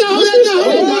 Hold that down. Hold that down.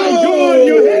 Oh my God,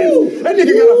 your head. That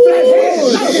nigga got a fat head.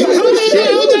 Hold that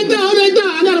down. Hold that down. Hold that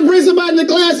down. I gotta bring somebody in the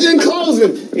class in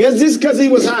closing. Yes, just because he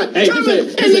was hot. Hey, Coming in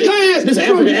the class this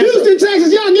from African Houston,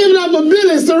 Texas. Y'all giving up a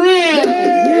Billy Saran.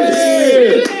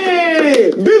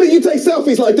 Hey, Billy, you take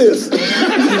selfies like this. Hey,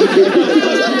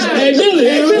 Billy.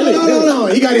 Hey, Billy. No.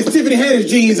 He got his Tiffany Haddish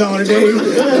jeans on today.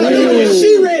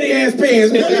 She ready ass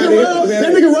pants.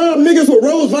 That nigga rob niggas with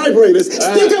Rose vibrators.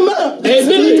 Stick him up. Hey,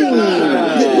 Billy.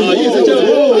 Oh, you such a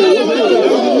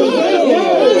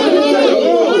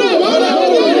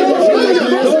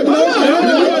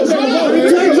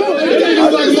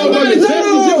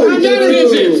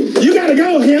You gotta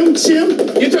go, Chim.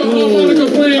 Get your harmonica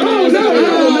playing.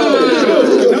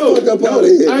 No. Fuck up out of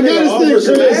here. I gotta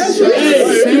stick.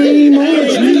 Same old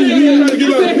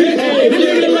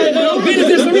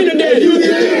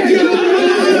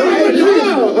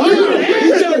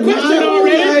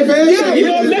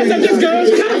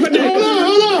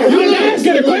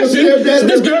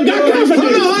This girl got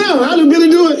confidence. Hold on. How did Billy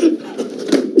do it?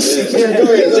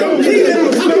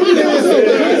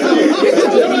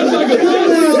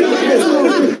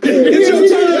 It's your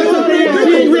turn.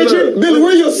 King Richard. Billy,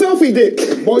 where's your selfie dick?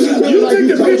 Boy, you take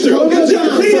the picture.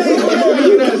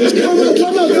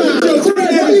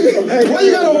 Why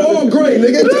you got on all gray,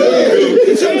 nigga?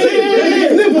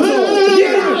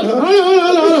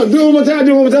 Hold on. Do it one more time.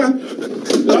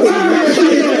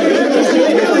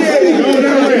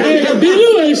 Billy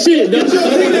ain't shit, though.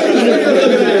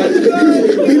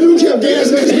 Billy kept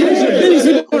gas next to you. I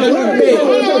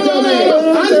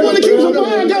just want to keep some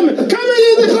fire coming. Coming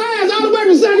into class all the way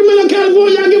from Sacramento,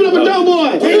 California. Y'all giving up a dope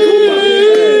boy.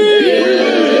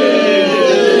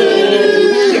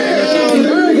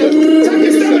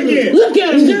 Look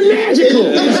at them. They're magical.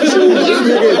 Right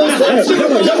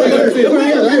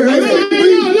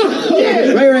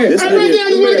there. I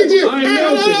just want to get you. Hey,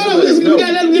 hold on. We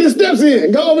gotta let them get the steps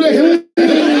in. Go over there.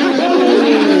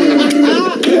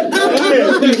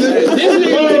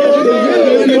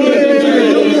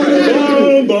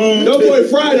 Doughboy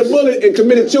fried a bullet and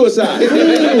committed suicide.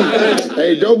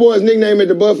 Hey, Doughboy's nickname at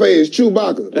the buffet is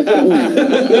Chewbacca. And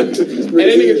that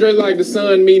nigga dressed like the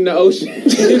sun meeting the ocean.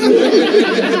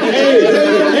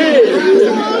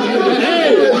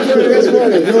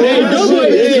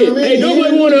 Hey,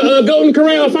 Doughboy won a Golden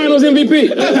Corral Finals MVP.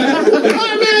 All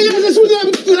right, man, y'all just switch up.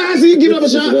 Lassie, give up a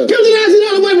shot. Come to Lassie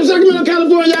all the way from Sacramento,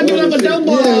 California. Y'all give up a dope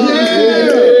boy. Yeah.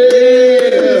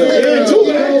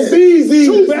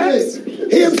 Two bats.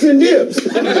 Hips and dips.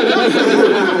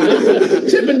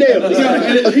 Chip and Dale. Him and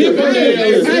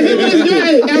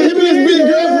his big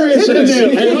girlfriend. Chip and Dale.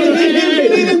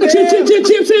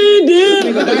 Chips and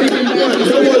Dale.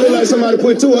 Doughboy look like somebody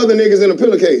put two other niggas in a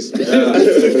pillowcase.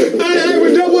 Hey,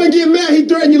 when Doughboy get mad, he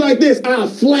threaten you like this. I'll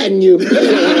flatten you.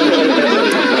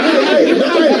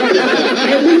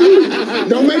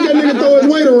 Don't make that nigga throw his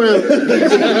weight around.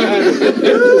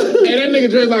 Hey, that nigga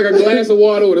drinks like a glass of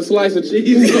water with a slice of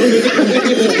cheese on it.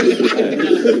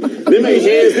 Them ain't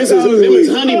heads. This is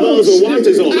honey buns with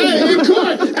watches on.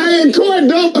 Hey, in court,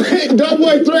 don't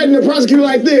boy threaten the prosecutor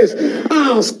like this.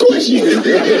 I'll squish you.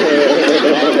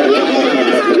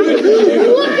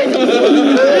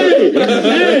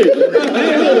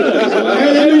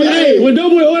 Hey, when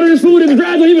Doughboy ordered his food in the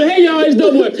drive-thru, he was, hey, y'all, it's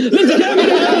Doughboy. Listen,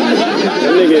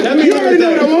 you already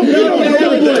know what I want.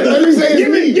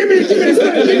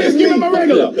 Give me my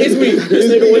regular. It's me. This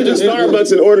nigga went to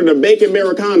Starbucks and ordered a bacon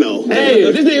Americano.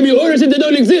 Hey, this nigga be ordering shit that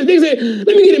don't exist. Nigga said,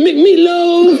 let me get a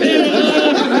meatloaf. And,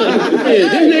 hey,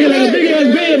 this nigga like a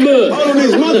big-ass bed bug. All of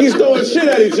these monkeys throwing shit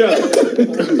at each other.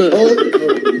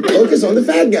 Focus on the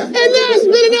fat guy. And that's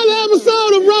been another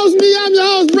episode of Roast Me. I'm your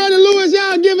host, Brent Lewis.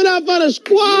 Y'all give it up for the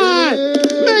squad.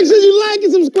 Make sure you like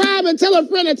and subscribe and tell a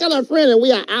friend, and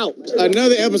we are out.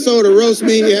 Another episode of Roast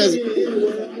Me has...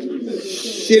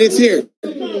 Shit, it's here.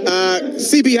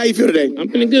 CP, how you feel today? I'm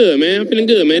feeling good, man.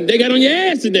 They got on your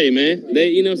ass today, man. They,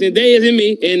 you know what I'm saying? They is in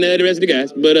me and the rest of the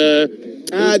guys. But,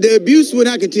 the abuse will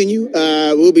not continue.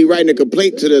 We'll be writing a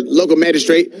complaint to the local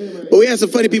magistrate. But we have some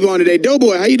funny people on today.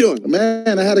 Doughboy, how you doing?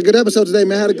 Man, I had a good episode today,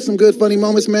 man. I had some good, funny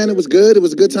moments, man. It was good. It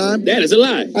was a good time. that is a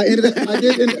lie.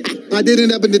 I did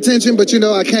end up in detention, but, you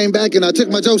know, I came back and I took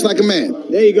my jokes like a man.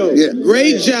 There you go. Yeah.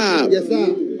 Great job. Yes,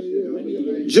 sir.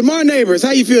 Jamar Neighbors,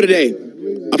 how you feel today?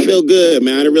 I feel good,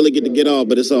 man. I didn't really get off,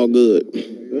 but it's all good.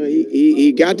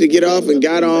 He got to get off and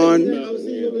got on.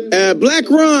 Black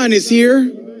Ron is here.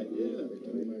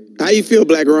 How you feel,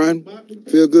 Black Ron?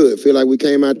 Feel good. Feel like we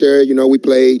came out there, you know, we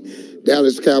played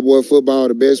Dallas Cowboy football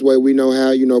the best way we know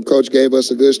how. You know, Coach gave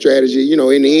us a good strategy. You know,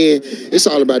 in the end, it's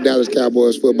all about Dallas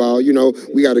Cowboys football. You know,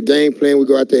 we got a game plan. We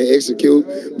go out there and execute.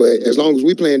 But as long as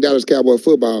we playing Dallas Cowboy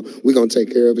football, we're going to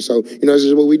take care of it. So, you know, this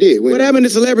is what we did. What happened to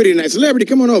Celebrity tonight? Celebrity,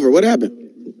 come on over. What happened?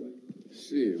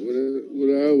 Shit, what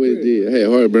I always did. I had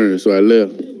heartburn, so I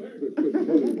left.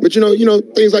 But, you know,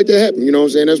 things like that happen. You know what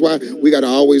I'm saying? That's why we got to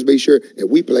always make sure that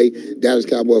we play Dallas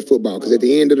Cowboy football. Because at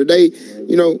the end of the day,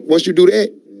 you know, once you do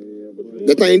that,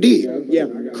 that thing did. Yeah.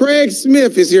 Kraig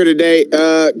Smith is here today.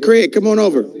 Kraig, come on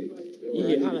over. Oh,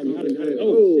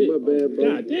 my bad, bro.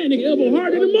 God damn, nigga, elbow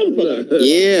hard than a motherfucker.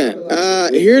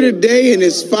 Yeah. Here today in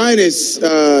his finest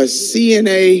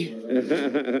CNA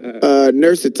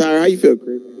nurse attire. How you feel,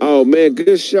 Kraig? Oh, man,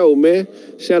 good show, man.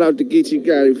 Shout out to Geechie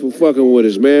Gotti for fucking with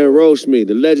us, man. Roast Me,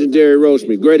 the legendary Roast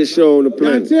Me. Greatest show on the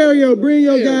planet. Donterio, bring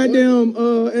your goddamn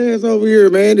ass over here,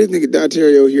 man. This nigga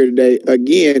Donterio here today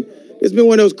again. It's been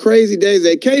one of those crazy days.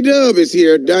 K-Dub is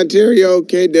here. Donterio,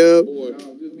 K-Dub.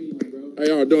 How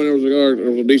y'all doing? It was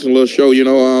a decent little show, you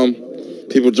know.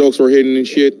 People jokes were hitting and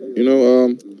shit, you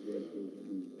know.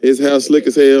 His hair slick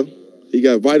as hell. He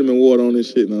got vitamin water on his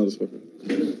shit and all this stuff.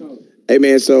 Hey,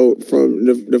 man, so from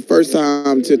the first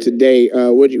time to today,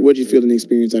 what'd you feel in the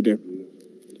experience out there?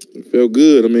 It felt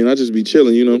good. I mean, I just be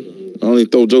chilling, you know. I only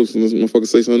throw jokes unless motherfucker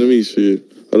say something to me, shit.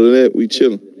 Other than that, we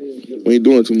chilling. We ain't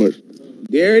doing too much.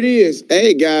 There it is.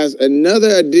 Hey, guys, another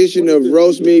edition of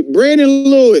Roast Me. Brandon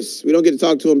Lewis. We don't get to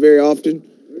talk to him very often.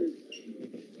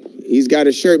 He's got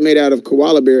a shirt made out of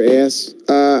koala bear ass.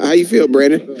 How you feel,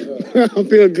 Brandon? I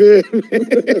feel good,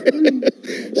 man.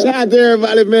 Shout out to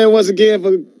everybody, man, once again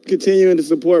for continuing to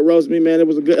support Roast Me, man. It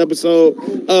was a good episode.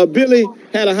 Billy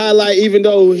had a highlight, even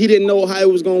though he didn't know how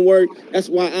it was going to work. That's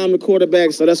why I'm the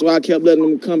quarterback, so that's why I kept letting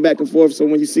him come back and forth. So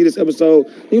when you see this episode,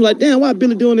 you're like, damn, why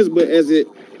Billy doing this? But as it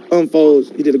unfolds,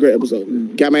 he did a great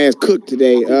episode. Got my ass cooked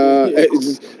today. It's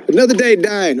just another day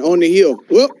dying on the hill.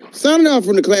 Well, signing off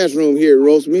from the classroom here at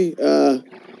Roast Me. No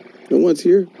one's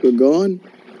here. We're gone.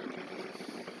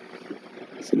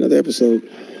 It's another episode.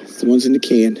 It's the ones in the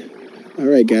can. All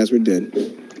right, guys, we're done.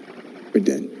 We're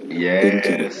done.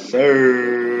 Yes,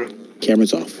 sir.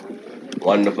 Camera's off.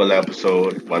 Wonderful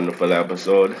episode. Wonderful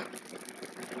episode.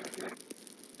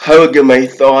 I will give my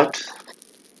thoughts.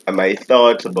 And my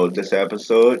thoughts about this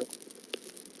episode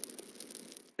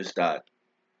is that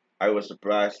I was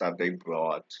surprised that they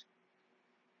brought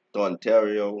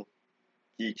donterio,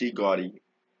 GEECHI Gotti.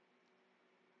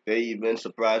 They even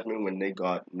surprised me when they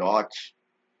got Notch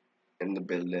in the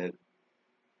building.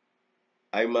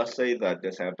 I must say that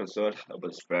this episode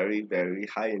was very, very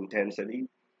high intensity.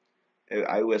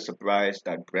 I was surprised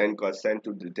that Brent got sent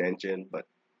to detention, but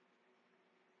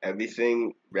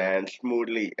everything ran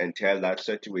smoothly until that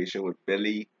situation with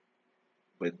Billy,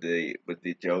 with the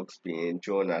jokes being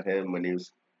thrown at him when he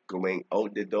was going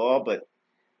out the door. But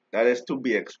that is to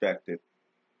be expected.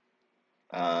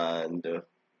 And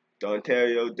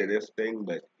donterio did his thing,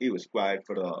 but he was quiet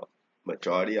for the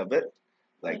majority of it.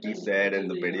 Like he said in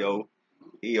the video,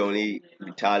 He only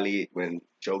retaliate when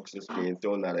jokes is being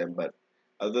thrown at him. But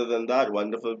other than that,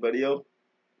 wonderful video.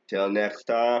 Till next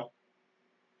time,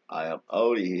 I am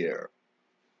out of here.